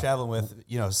and Yeah. you're traveling with,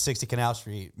 60 Canal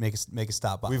Street, make a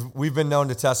stop by. We've been known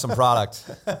to test some product.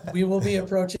 We will be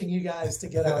approaching you guys to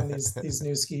get on these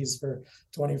new skis for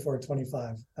 24,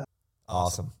 25.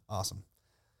 Awesome.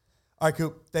 All right,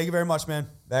 Coop. Thank you very much, man.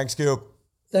 Thanks, Coop.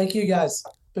 Thank you guys.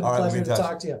 Been a All right, we'll be pleasure in to touch.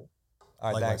 talk to you.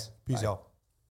 All right, Likewise. thanks. Peace, Bye. y'all.